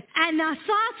afraid. And the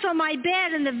thoughts on my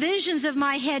bed and the visions of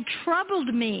my head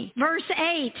troubled me. Verse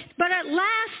 8, but at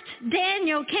last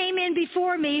Daniel came in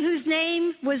before me, whose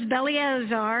name was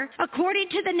Belshazzar, according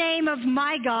to the name of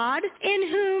my God, in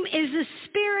whom is the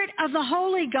spirit of the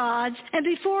holy gods. And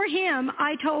before him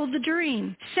I told the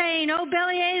dream, saying, O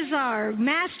Belshazzar,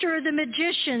 master of the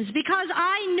magicians, because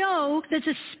I know that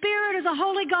the spirit of the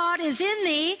holy God is in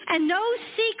thee, and no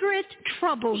secret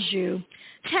troubles you.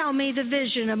 Tell me the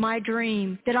vision of my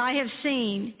dream that I have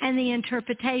seen and the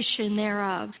interpretation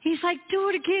thereof. He's like, do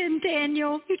it again,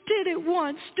 Daniel. You did it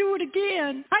once. Do it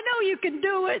again. I know you can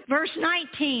do it. Verse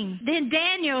 19. Then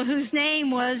Daniel, whose name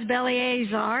was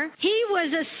Belshazzar, he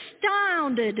was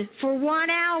astounded for 1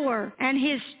 hour, and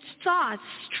his thoughts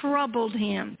troubled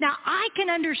him. Now, I can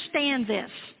understand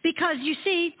this because, you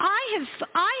see, I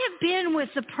have been with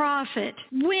the prophet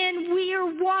when we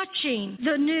are watching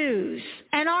the news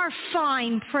and our fine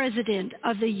dying president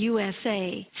of the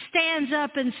USA stands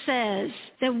up and says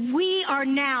that we are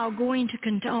now going to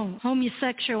condone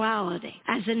homosexuality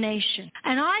as a nation.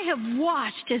 And I have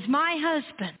watched as my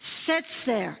husband sits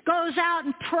there, goes out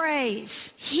and prays.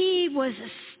 He was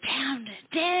astounded.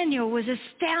 Daniel was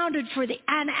astounded for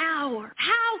an hour.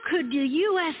 How could the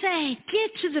USA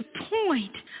get to the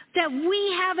point that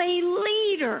we have a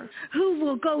leader who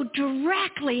will go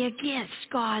directly against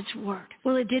God's word?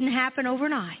 Well, it didn't happen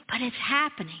overnight, but it's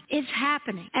happening. It's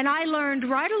happening. And I learned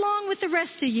right along with the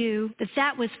rest of you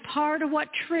that was part of what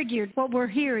triggered what we're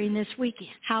hearing this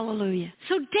weekend. Hallelujah.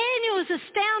 So Daniel is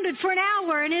astounded for an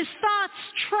hour, and his thoughts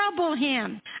trouble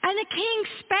him. And the king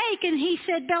spake, and he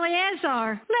said,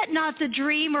 Belshazzar, let not the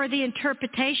dream or the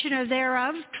interpretation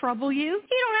thereof trouble you.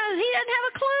 He doesn't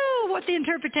have a clue what the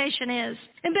interpretation is.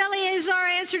 And Belshazzar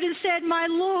answered and said, My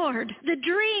Lord, the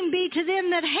dream be to them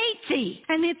that hate thee,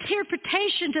 and the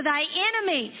interpretation to thy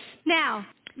enemies. Now,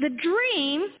 the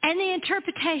dream and the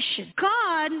interpretation.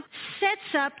 God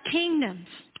sets up kingdoms,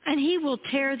 and he will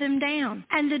tear them down.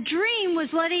 And the dream was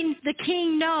letting the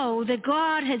king know that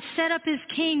God had set up his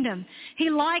kingdom. He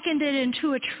likened it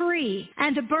into a tree,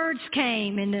 and the birds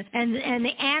came, and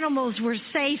the animals were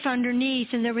safe underneath,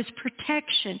 and there was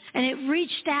protection, and it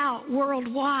reached out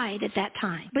worldwide at that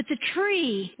time. But the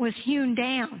tree was hewn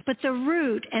down, but the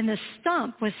root and the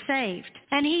stump was saved.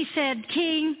 And he said,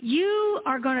 King, you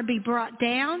are going to be brought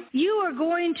down. You are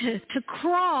going to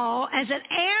crawl as an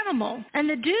animal, and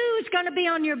the dew is going to be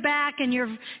on your back, and your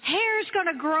hair's going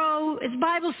to grow, as the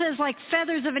Bible says, like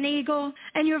feathers of an eagle,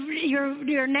 and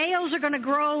your nails are going to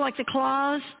grow like the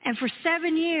claws. And for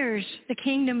 7 years, the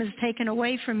kingdom is taken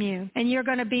away from you, and you're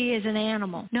going to be as an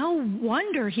animal. No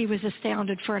wonder he was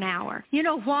astounded for an hour. You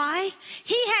know why?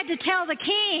 He had to tell the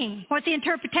king what the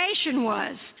interpretation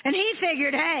was. And he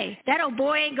figured, hey, that old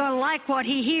boy ain't going to like what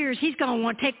he hears. He's going to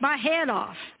want to take my head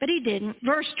off. But he didn't.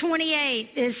 Verse 28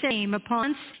 is saying,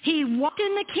 upon he walked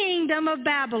in the kingdom of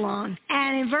Babylon.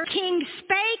 And in verse king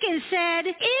spake and said,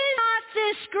 Is not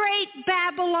this great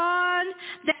Babylon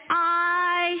that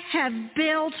I have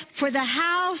built for the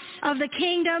house of the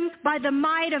kingdom by the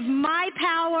might of my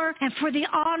power and for the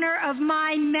honor of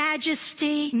my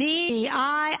majesty? Me,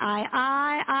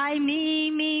 I,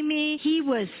 me. He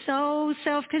was so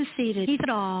self-conceited. He said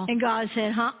all. And God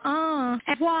said, And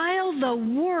while the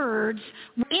words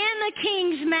were in the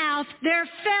king's mouth, there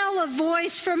fell a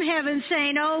voice from heaven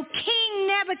saying, O King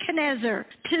Nebuchadnezzar,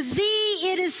 to thee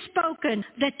it is spoken,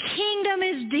 the kingdom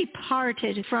is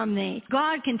departed from thee.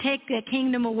 God can take the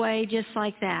kingdom away just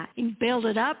like that. He can build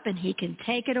it up and he can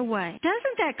take it away.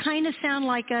 Doesn't that kind of sound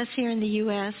like us here in the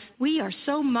U.S.? We are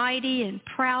so mighty and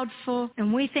proudful,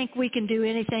 and we think we can do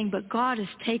anything, but God has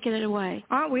taken it away.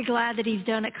 Aren't we glad that he's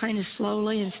done it kind of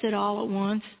slowly instead of all at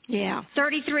once? Yeah.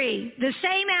 33. The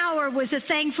same hour was the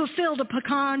thing fulfilled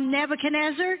upon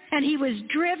Nebuchadnezzar, and he was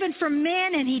driven from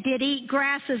men, and he did eat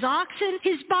grass as oxen.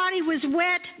 His body was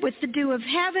wet with the dew of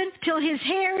heaven, till his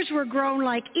hairs were grown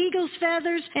like eagle's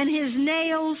feathers, and his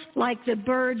nails like the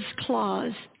bird's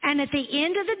claws. And at the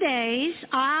end of the days,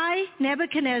 I,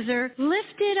 Nebuchadnezzar,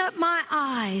 lifted up my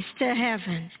eyes to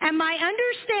heaven, and my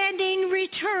understanding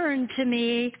returned to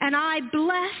me, and I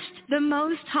blessed the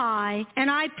Most High, and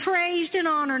I praised and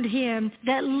honored him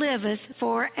that liveth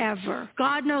forever.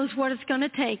 God knows what it's going to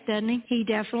take, doesn't he? He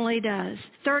definitely does.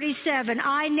 37,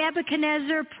 I,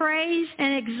 Nebuchadnezzar, praise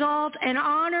and exalt and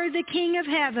honor the King of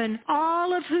heaven,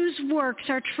 all of whose works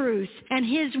are truth, and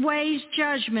his ways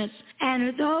judgments,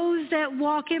 and those that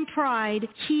walk in pride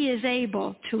he is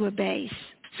able to abase.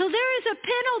 So there is a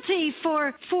penalty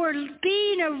for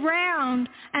being around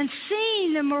and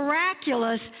seeing the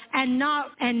miraculous and not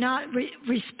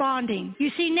responding.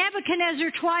 You see,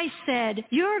 Nebuchadnezzar twice said,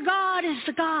 your God is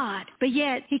the God. But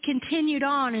yet he continued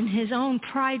on in his own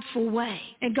prideful way.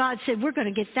 And God said, we're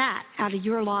going to get that out of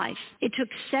your life. It took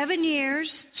 7 years,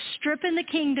 stripping the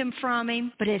kingdom from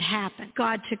him, but it happened.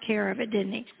 God took care of it,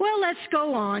 didn't he? Well, let's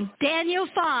go on. Daniel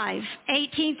 5,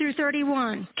 18 through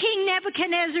 31. King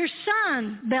Nebuchadnezzar's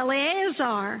son,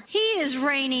 Belshazzar, he is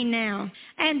reigning now.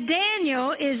 And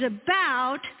Daniel is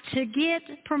about to get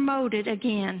promoted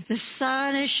again. The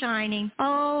sun is shining.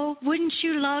 Oh, wouldn't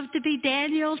you love to be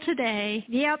Daniel today?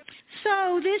 Yep.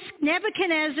 So this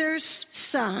Nebuchadnezzar's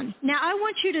son. Now I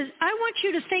want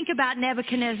you to think about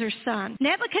Nebuchadnezzar's son.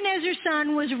 Nebuchadnezzar's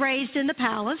son was raised in the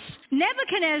palace.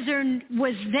 Nebuchadnezzar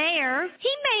was there. He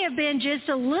may have been just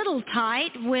a little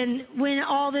tight when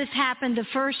all this happened the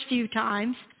first few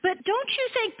times. But don't you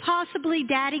think possibly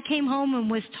Daddy came home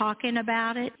and was talking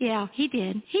about it? Yeah, he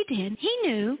did. He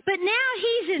knew. But now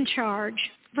he's in charge.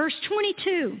 Verse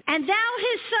 22, and thou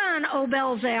his son, O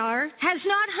Belzar, has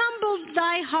not humbled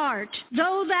thy heart,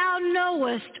 though thou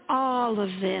knowest all of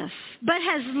this, but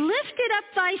has lifted up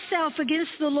thyself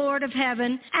against the Lord of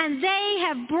heaven, and they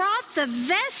have brought the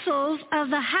vessels of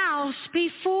the house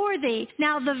before thee.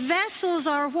 Now the vessels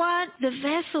are what? The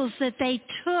vessels that they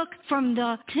took from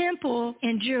the temple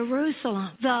in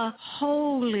Jerusalem, the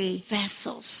holy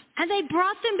vessels. And they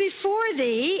brought them before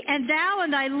thee, and thou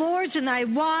and thy lords and thy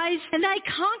wives and thy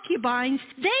concubines,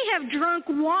 they have drunk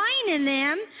wine in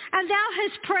them, and thou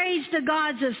hast praised the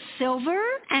gods of silver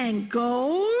and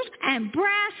gold and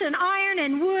brass and iron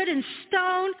and wood and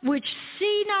stone, which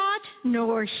see not,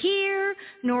 nor hear,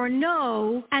 nor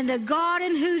know, and the God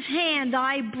in whose hand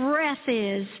thy breath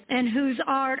is, and whose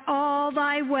art all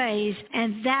thy ways,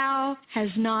 and thou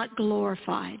hast not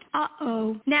glorified.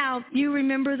 Now, you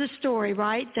remember the story,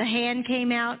 right? The hand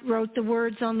came out, wrote the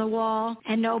words on the wall,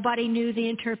 and nobody knew the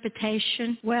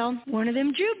interpretation. Well, one of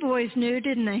them Jew boys knew,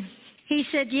 didn't they? He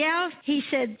said, he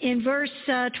said in verse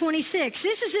 26,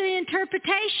 this is the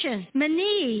interpretation.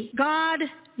 Mani, God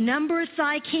numbereth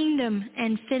thy kingdom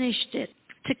and finished it.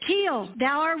 To kill,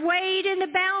 thou art weighed in the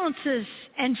balances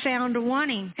and found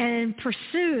wanting, and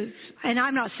pursues, and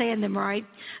I'm not saying them right,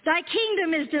 thy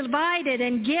kingdom is divided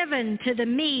and given to the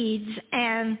Medes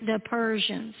and the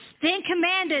Persians. Then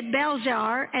commanded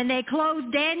Belzar, and they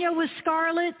clothed Daniel with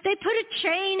scarlet. They put a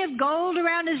chain of gold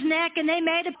around his neck, and they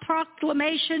made a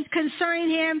proclamation concerning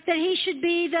him that he should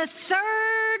be the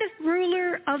third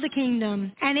ruler of the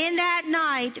kingdom. And in that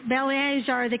night,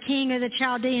 Belshazzar, the king of the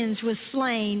Chaldeans, was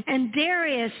slain, and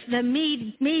Darius the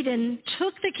Median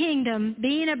took the kingdom,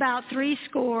 being about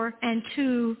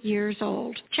 62 years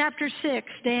old. Chapter 6,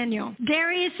 Daniel.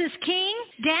 Darius is king.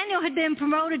 Daniel had been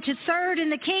promoted to third in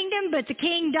the kingdom, but the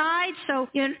king died. So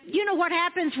you know what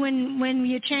happens when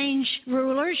you change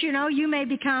rulers. You may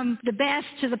become the best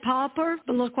to the pauper,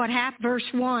 but look what happened. Verse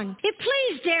 1. It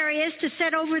pleased Darius to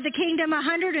set over the kingdom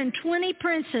 120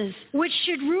 princes, which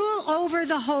should rule over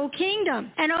the whole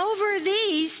kingdom, and over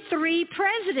these 3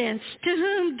 presidents, to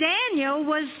whom Daniel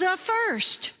was the first.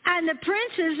 And the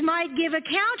princes might give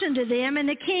account unto them, and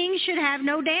the king should have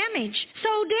no damage. So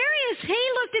Darius, he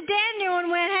looked at Daniel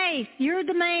and went, hey, you're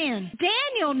the man.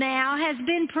 Daniel now has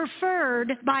been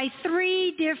preferred by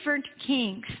 3 different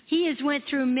kings. He has went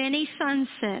through many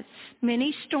sunsets,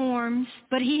 many storms,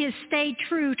 but he has stayed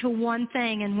true to one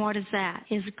thing, and what is that?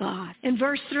 His God. In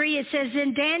verse 3 it says,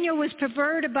 then Daniel was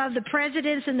preferred above the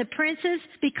presidents and the princes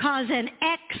because an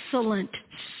excellent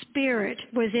spirit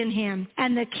was in him,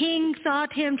 and the king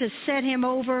thought him to set him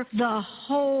over the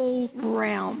whole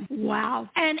realm. Wow.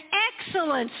 An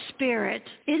excellent spirit.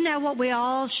 Isn't that what we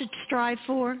all should strive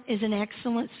for, is an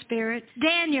excellent spirit?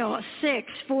 Daniel 6,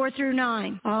 4 through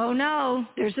 9. Oh no,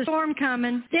 there's a storm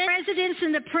coming. Then the presidents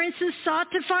and the princes sought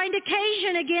to find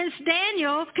occasion against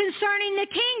Daniel concerning the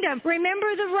kingdom.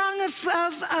 Remember the rung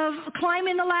of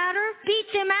climbing the ladder? Beat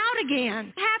them out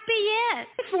again. Happy yet.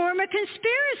 They form a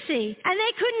conspiracy, and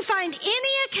they couldn't find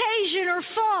any occasion or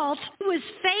fault. He was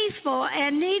faithful,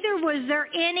 and neither was there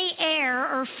any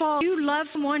error or fault. You love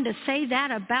someone to say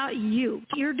that about you.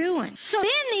 You're doing. So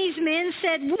then these men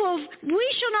said, well,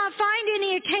 we shall not find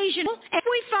any occasion if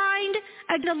we find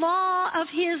the law of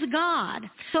his God.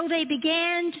 So they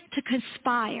began to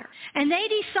conspire, and they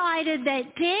decided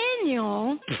that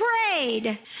Daniel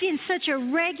prayed in such a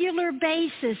regular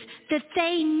basis that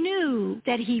they knew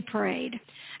that he prayed.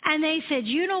 And they said,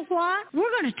 you know what? We're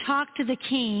going to talk to the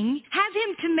king, have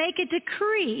him to make a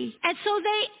decree. And so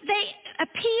they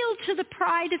appealed to the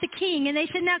pride of the king. And they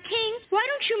said, now, king, why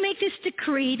don't you make this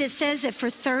decree that says that for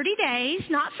 30 days,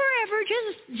 not forever,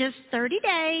 just 30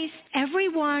 days,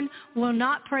 everyone will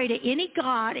not pray to any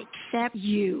god except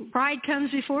you. Pride comes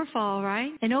before fall,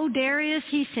 right? And old Darius,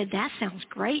 he said, that sounds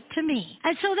great to me.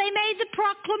 And so they made the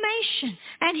proclamation,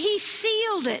 and he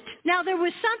sealed it. Now, there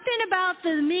was something about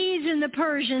the Medes and the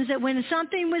Persians that when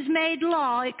something was made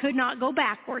law, it could not go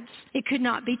backwards. It could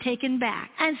not be taken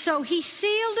back. And so he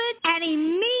sealed it, and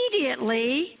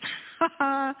immediately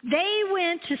they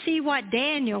went to see what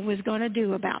Daniel was going to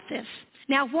do about this.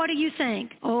 Now, what do you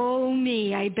think? Oh,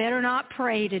 me, I better not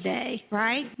pray today,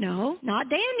 right? No, not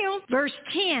Daniel. Verse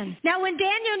 10. Now, when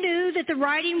Daniel knew that the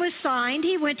writing was signed,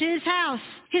 he went to his house.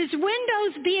 His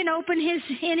windows being open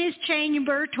in his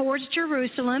chamber towards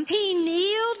Jerusalem, he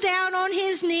kneeled down on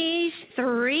his knees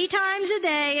 3 times a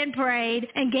day and prayed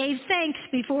and gave thanks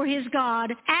before his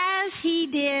God as he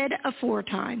did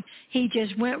aforetime. He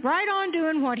just went right on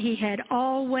doing what he had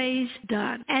always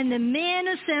done. And the men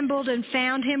assembled and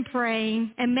found him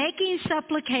praying and making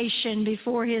supplication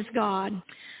before his God.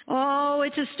 Oh,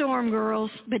 it's a storm,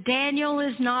 girls. But Daniel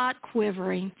is not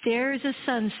quivering. There's a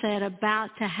sunset about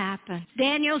to happen.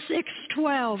 Daniel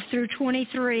 6:12 through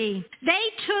 23. They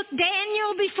took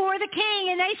Daniel before the king,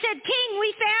 and they said, King,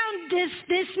 we found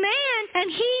this man, and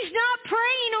he's not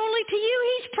praying only to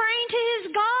you. He's praying to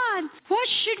his God. What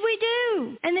should we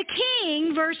do? And the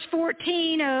king, verse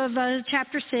 14 of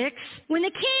chapter 6, when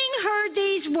the king heard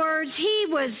these words, he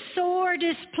was sore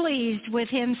displeased with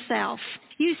himself.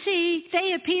 You see,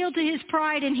 they appealed to his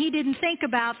pride, and he didn't think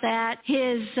about that.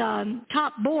 His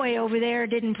top boy over there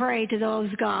didn't pray to those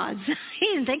gods. He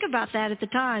didn't think about that at the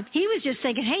time. He was just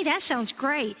thinking, hey, that sounds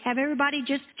great. Have everybody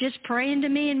just praying to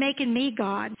me and making me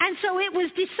God. And so it was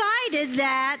decided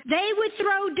that they would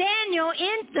throw Daniel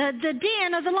in the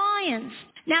den of the lions.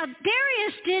 Now,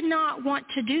 Darius did not want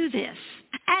to do this.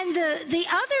 And the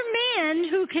other men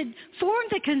who could form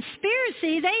the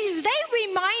conspiracy, they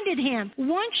reminded him,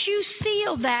 once you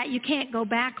seal that, you can't go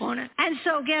back on it. And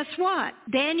so guess what?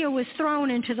 Daniel was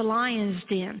thrown into the lion's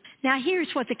den. Now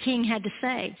here's what the king had to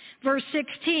say. Verse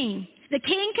 16. The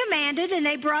king commanded, and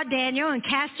they brought Daniel and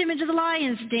cast him into the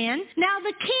lion's den. Now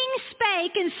the king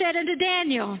spake and said unto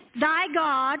Daniel, Thy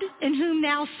God, in whom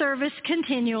thou servest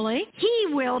continually, he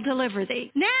will deliver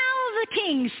thee. Now the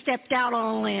king stepped out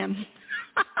on a limb.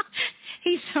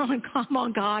 He's telling, come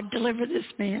on, God, deliver this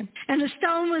man. And the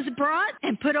stone was brought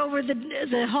and put over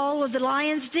the hole of the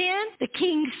lion's den. The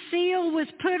king's seal was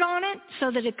put on it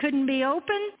so that it couldn't be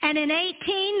opened. And in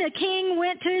 18, the king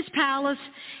went to his palace,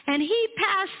 and he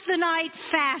passed the night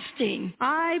fasting.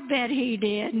 I bet he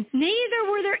did. Neither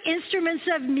were there instruments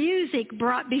of music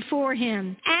brought before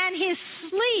him, and his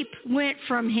sleep went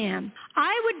from him.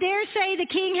 I would dare say the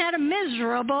king had a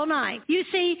miserable night. You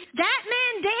see, that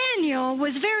man Daniel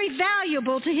was very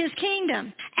valuable to his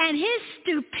kingdom. And his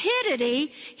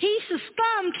stupidity, he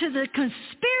succumbed to the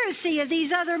conspiracy of these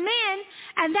other men,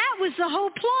 and that was the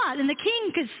whole plot. And the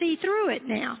king could see through it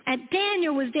now. And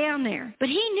Daniel was down there. But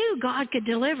he knew God could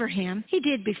deliver him. He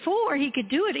did before. He could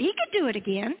do it. He could do it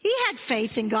again. He had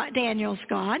faith in God, Daniel's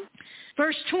God.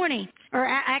 Verse 20, or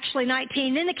actually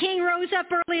 19, Then the king rose up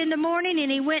early in the morning, and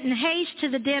he went in haste to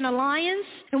the den of lions.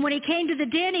 And when he came to the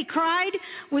den, he cried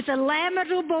with a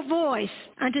lamentable voice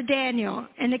unto Daniel.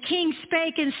 And the king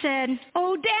spake and said,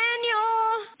 O Daniel,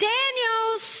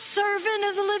 servant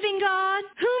of the living God,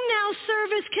 whom thou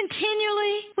servest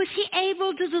continually, was he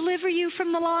able to deliver you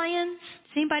from the lions?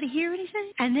 Does anybody hear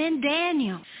anything? And then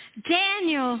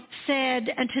Daniel said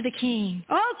unto the king,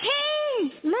 O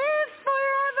king, live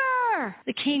forever.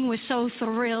 The king was so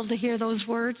thrilled to hear those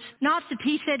words. Not that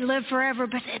he said live forever,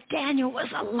 but that Daniel was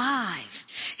alive.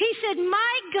 He said,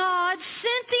 my God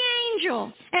sent the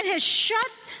angel and has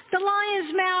shut the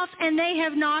lion's mouth, and they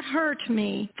have not hurt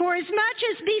me. For as much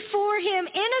as before him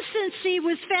innocency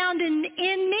was found in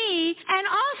me, and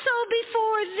also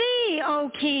before thee,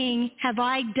 O king, have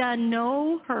I done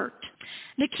no hurt.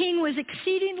 The king was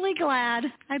exceedingly glad.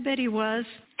 I bet he was.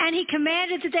 And he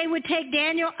commanded that they would take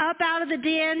Daniel up out of the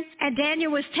den. And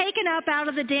Daniel was taken up out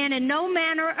of the den, and no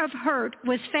manner of hurt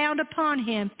was found upon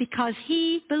him, because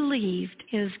he believed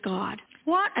his God.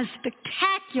 What a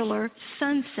spectacular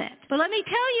sunset. But let me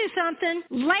tell you something.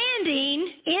 Landing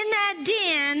in that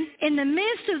den in the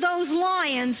midst of those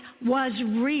lions was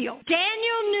real.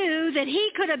 Daniel knew that he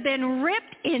could have been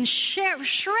ripped in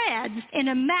shreds in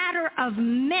a matter of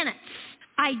minutes.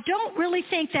 I don't really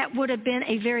think that would have been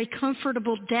a very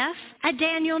comfortable death. And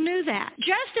Daniel knew that.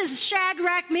 Just as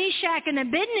Shadrach, Meshach, and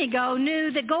Abednego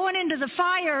knew that going into the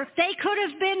fire, they could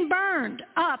have been burned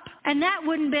up. And that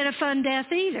wouldn't have been a fun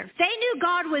death either. They knew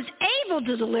God was able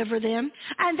to deliver them,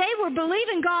 and they were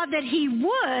believing God that he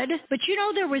would, but you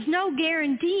know, there was no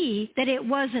guarantee that it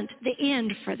wasn't the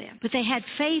end for them. But they had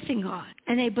faith in God,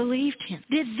 and they believed him.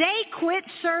 Did they quit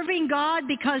serving God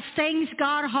because things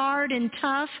got hard and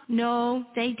tough? No,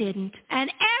 they didn't.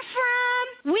 And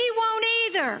Ephraim, we won't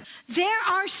either. There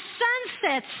are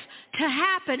sunsets to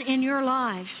happen in your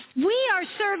lives. We are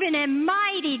serving a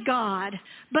mighty God,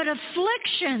 but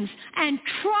afflictions and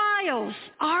trials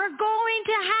are going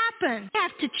to happen. We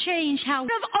have to change how,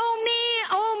 oh me,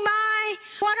 oh my,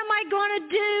 what am I going to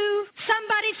do?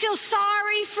 Somebody feels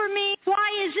sorry for me.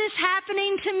 Why is this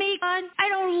happening to me, God? I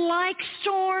don't like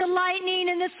storm, the lightning,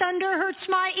 and the thunder hurts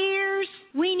my ears.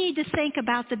 We need to think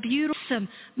about the beautiful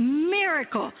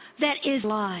miracle that is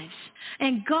lives.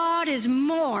 And God is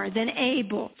more than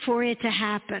able for it to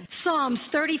happen. Psalms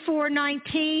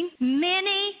 34:19,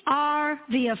 many are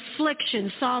the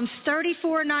afflictions. Psalms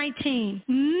 34:19,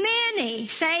 many,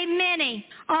 say many,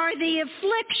 are the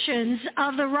afflictions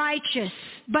of the righteous,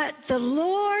 but the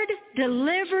Lord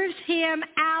delivers delivers him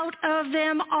out of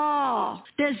them all.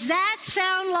 Does that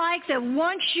sound like that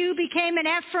once you became an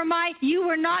Ephraimite, you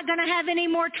were not going to have any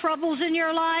more troubles in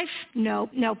your life? Nope,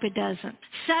 it doesn't.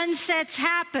 Sunsets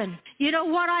happen. You know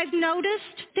what I've noticed?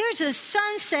 There's a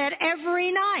sunset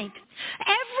every night.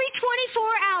 Every 24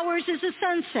 hours is a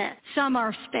sunset. Some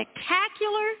are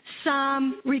spectacular.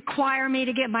 Some require me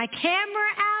to get my camera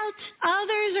out.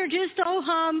 Others are just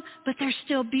oh-hum, but they're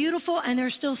still beautiful and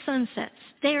they're still sunsets.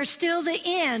 They are still the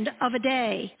end of a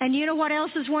day. And you know what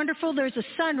else is wonderful? There's a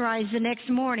sunrise the next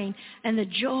morning, and the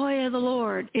joy of the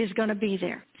Lord is going to be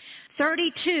there.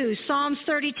 32, Psalms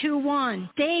 32:1.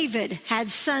 David had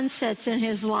sunsets in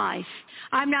his life.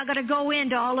 I'm not going to go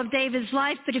into all of David's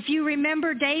life, but if you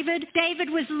remember David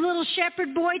was a little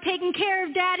shepherd boy taking care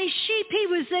of daddy's sheep. He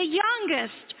was the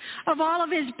youngest of all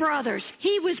of his brothers.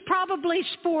 He was probably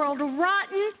spoiled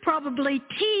rotten, probably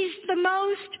teased the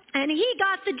most, and he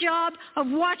got the job of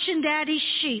watching daddy's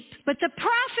sheep. But the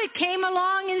prophet came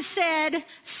along and said,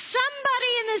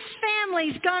 somebody in this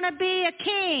family's going to be a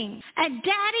king. And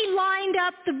daddy lined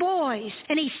up the boys,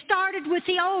 and he started with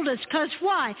the oldest, because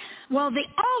why? Well, the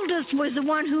oldest was the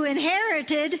one who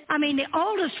inherited. The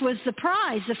oldest was the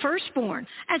prize, the firstborn.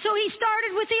 And so he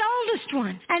started with the oldest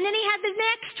one. And then he had the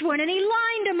next one, and he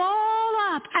lined them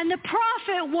all up. And the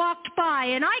prophet walked by,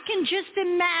 and I can just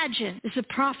imagine as the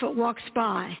prophet walks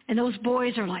by, and those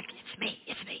boys are like, it's me,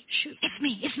 shoot,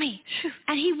 it's me, shoot.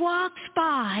 And he walks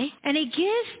by, and he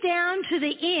gets down to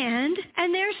the end,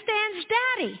 and there stands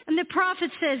Daddy. And the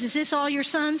prophet says, is this all your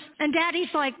sons? And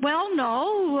Daddy's like, well,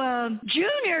 no,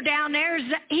 Junior down there, he's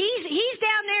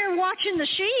down there watching the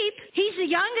sheep. He's the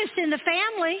youngest in the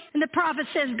family. And the prophet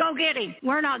says, go get him.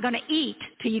 We're not going to eat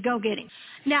till you go get him.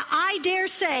 Now, I dare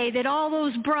say that all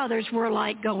those brothers were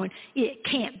like going, it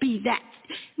can't be that.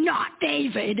 Not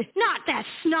David. Not that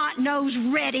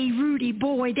snot-nosed, ready, Rudy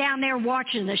boy down there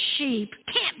watching the sheep.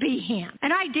 Can't be him.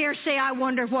 And I dare say I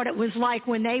wonder what it was like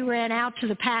when they ran out to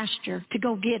the pasture to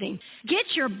go get him. Get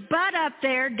your butt up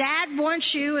there. Dad wants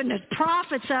you, and the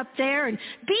prophet's up there, and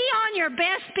be on your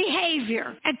best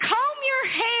behavior. And comb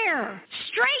your hair.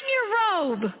 Straighten your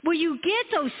robe. Will you get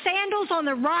those sandals on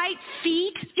the right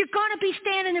feet? You're going to be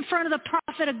standing in front of the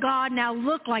prophet of God. Now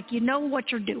look like you know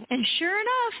what you're doing. And sure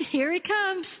enough, here he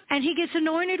comes. And he gets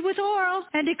anointed with oil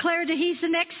and declared that he's the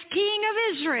next king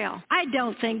of Israel. I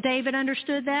don't think David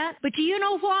understood that. But do you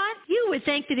know what? You would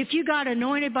think that if you got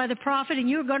anointed by the prophet and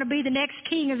you were going to be the next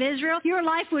king of Israel, your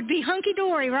life would be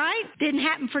hunky-dory, right? Didn't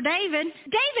happen for David.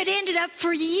 David ended up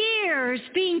for years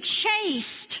being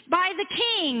chased by the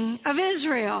king of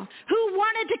Israel who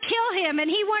wanted to kill him, and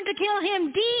he wanted to kill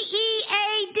him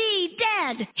D-E-A-D,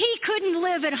 dead. He couldn't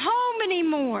live at home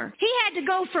anymore. He had to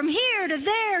go from here to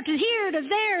there to here to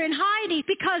there in hiding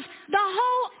because the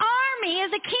whole army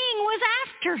of the king was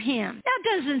after him.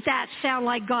 Now, doesn't that sound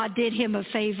like God did him a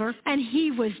favor? And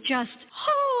he was just,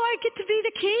 I get to be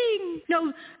the king.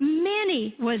 No,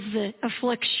 many was the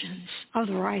afflictions of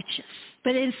the righteous.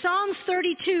 But in Psalms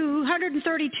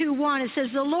 132:1, it says,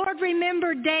 the Lord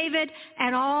remembered David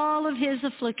and all of his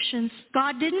afflictions.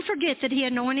 God didn't forget that he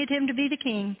anointed him to be the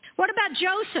king. What about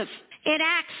Joseph? In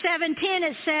Acts 7:10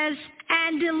 it says,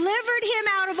 and delivered him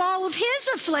out of all of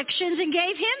his afflictions and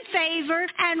gave him favor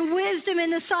and wisdom in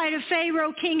the sight of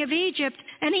Pharaoh, king of Egypt,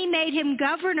 and he made him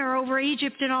governor over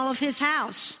Egypt and all of his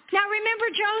house. Now remember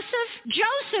Joseph?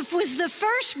 Joseph was the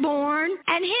firstborn,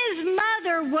 and his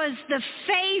mother was the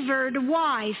favored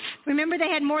wife. Remember they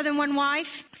had more than one wife?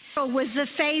 Was the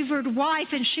favored wife,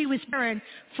 and she was barren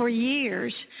for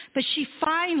years. But she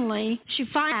finally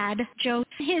had Joseph.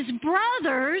 His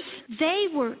brothers,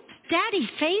 Daddy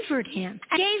favored him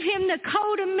and gave him the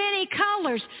coat of many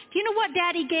colors. Do you know what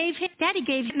Daddy gave him? Daddy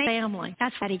gave him family.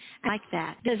 That's what he like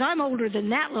that. Because I'm older than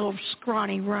that little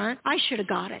scrawny runt. I should have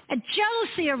got it. And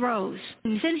jealousy arose.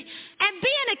 And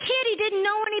being a kid, he didn't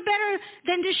know any better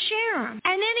than to share them.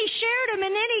 And then he shared them,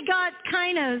 and then he got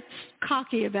kind of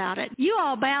cocky about it. You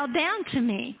all bowed down to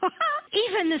me.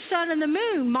 Even the sun and the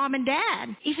moon, Mom and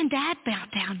Dad. Even Dad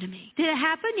bowed down to me. Did it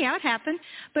happen? Yeah, it happened.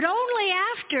 But only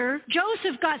after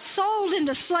Joseph got sold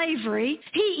into slavery.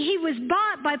 He was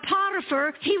bought by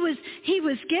Potiphar. He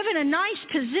was given a nice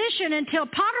position until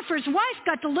Potiphar's wife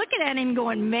got to looking at him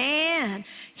going, man,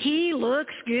 he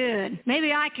looks good.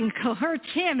 Maybe I can coerce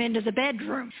him into the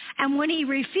bedroom. And when he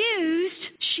refused,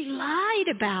 she lied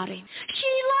about him. She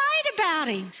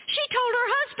told her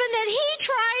husband that he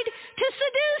tried to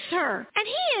seduce her. And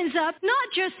he ends up not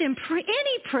just in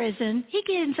any prison, he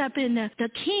ends up in the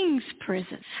king's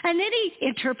prison. And then he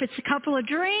interprets a couple of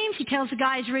dreams. He tells the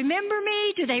guys, remember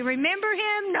me? Do they remember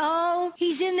him? No.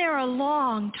 He's in there a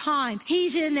long time.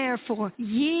 He's in there for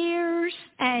years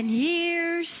and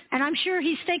years. And I'm sure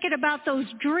he's thinking about those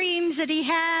dreams that he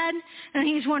had. And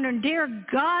he's wondering, dear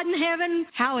God in heaven,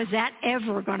 how is that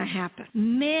ever going to happen?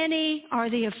 Many are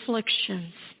the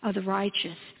afflictions of the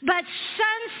righteous, but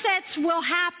sunsets will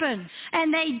happen.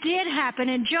 And they did happen.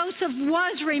 And Joseph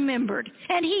was remembered.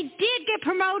 And he did get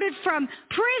promoted from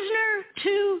prisoner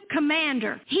to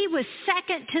commander. He was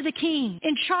second to the king,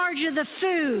 in charge of the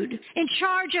food, in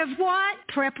charge of what?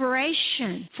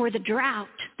 Preparation for the drought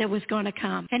that was going to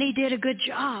come. And he did a good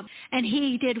job. And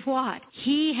he did what?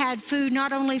 He had food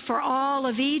not only for all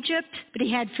of Egypt, but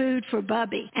he had food for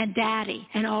Bubby and Daddy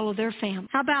and all of their family.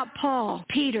 How about Paul,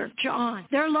 Peter, John?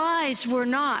 Their lives were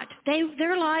not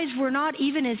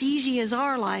even as easy as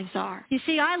our lives are. You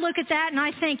see, I look at that and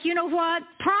I think, you know what?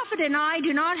 Prophet and I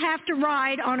do not have to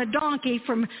ride on a donkey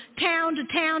from town to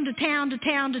town to town to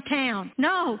town to town.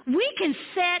 No, we can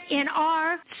sit in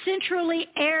our centrally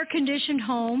air-conditioned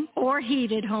home or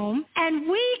heated home, and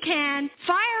we can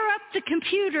fire up the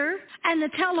computer and the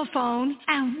telephone,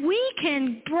 and we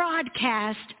can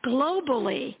broadcast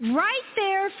globally right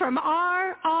there from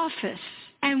our office.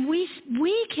 And we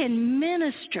can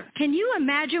minister. Can you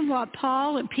imagine what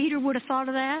Paul and Peter would have thought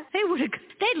of that?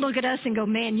 They'd look at us and go,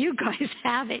 man, you guys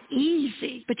have it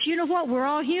easy. But you know what? We're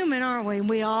all human, aren't we?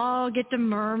 We all get to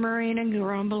murmuring and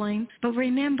grumbling. But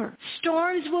remember,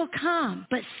 storms will come,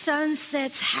 but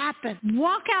sunsets happen.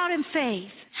 Walk out in faith.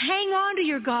 Hang on to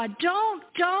your God. Don't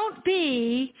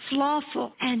be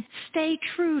slothful, and stay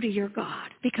true to your God,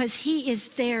 because he is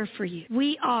there for you.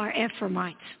 We are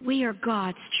Ephraimites. We are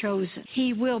God's chosen.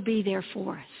 He will be there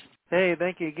for us. Hey,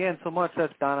 thank you again so much.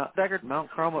 That's Donna Deckard,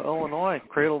 Mount Carmel, Illinois,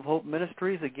 Cradle of Hope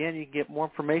Ministries. Again, you can get more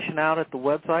information out at the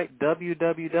website,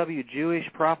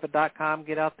 www.jewishprophet.com.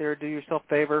 Get out there, do yourself a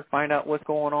favor, find out what's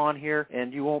going on here,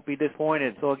 and you won't be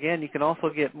disappointed. So, again, you can also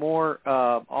get more,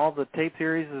 all the tape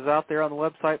series is out there on the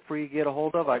website for you to get a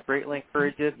hold of. I greatly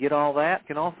encourage you to get all that. You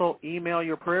can also email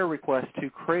your prayer request to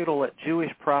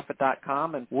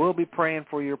cradle@jewishprophet.com, and we'll be praying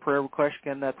for your prayer request.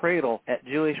 Again, that's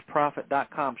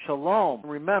cradle@jewishprophet.com. Shalom.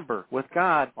 Remember, with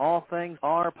God, all things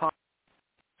are possible.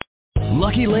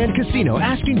 Lucky Land Casino,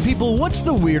 asking people, what's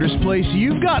the weirdest place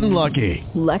you've gotten lucky?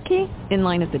 Lucky? In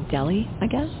line at the deli, I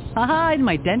guess? Aha, in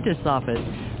my dentist's office.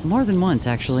 More than once,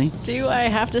 actually. Do I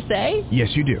have to say?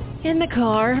 Yes, you do. In the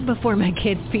car before my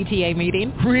kids' PTA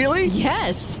meeting. Really?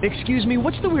 Yes. Excuse me,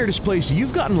 what's the weirdest place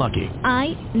you've gotten lucky?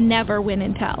 I never win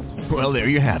and tell. Well, there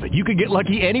you have it. You can get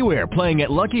lucky anywhere, playing at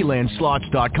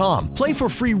LuckyLandSlots.com. Play for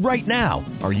free right now.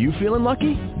 Are you feeling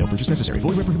lucky? No purchase necessary.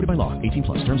 Void where prohibited by law.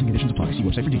 18+. Terms and conditions apply. See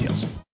website for details.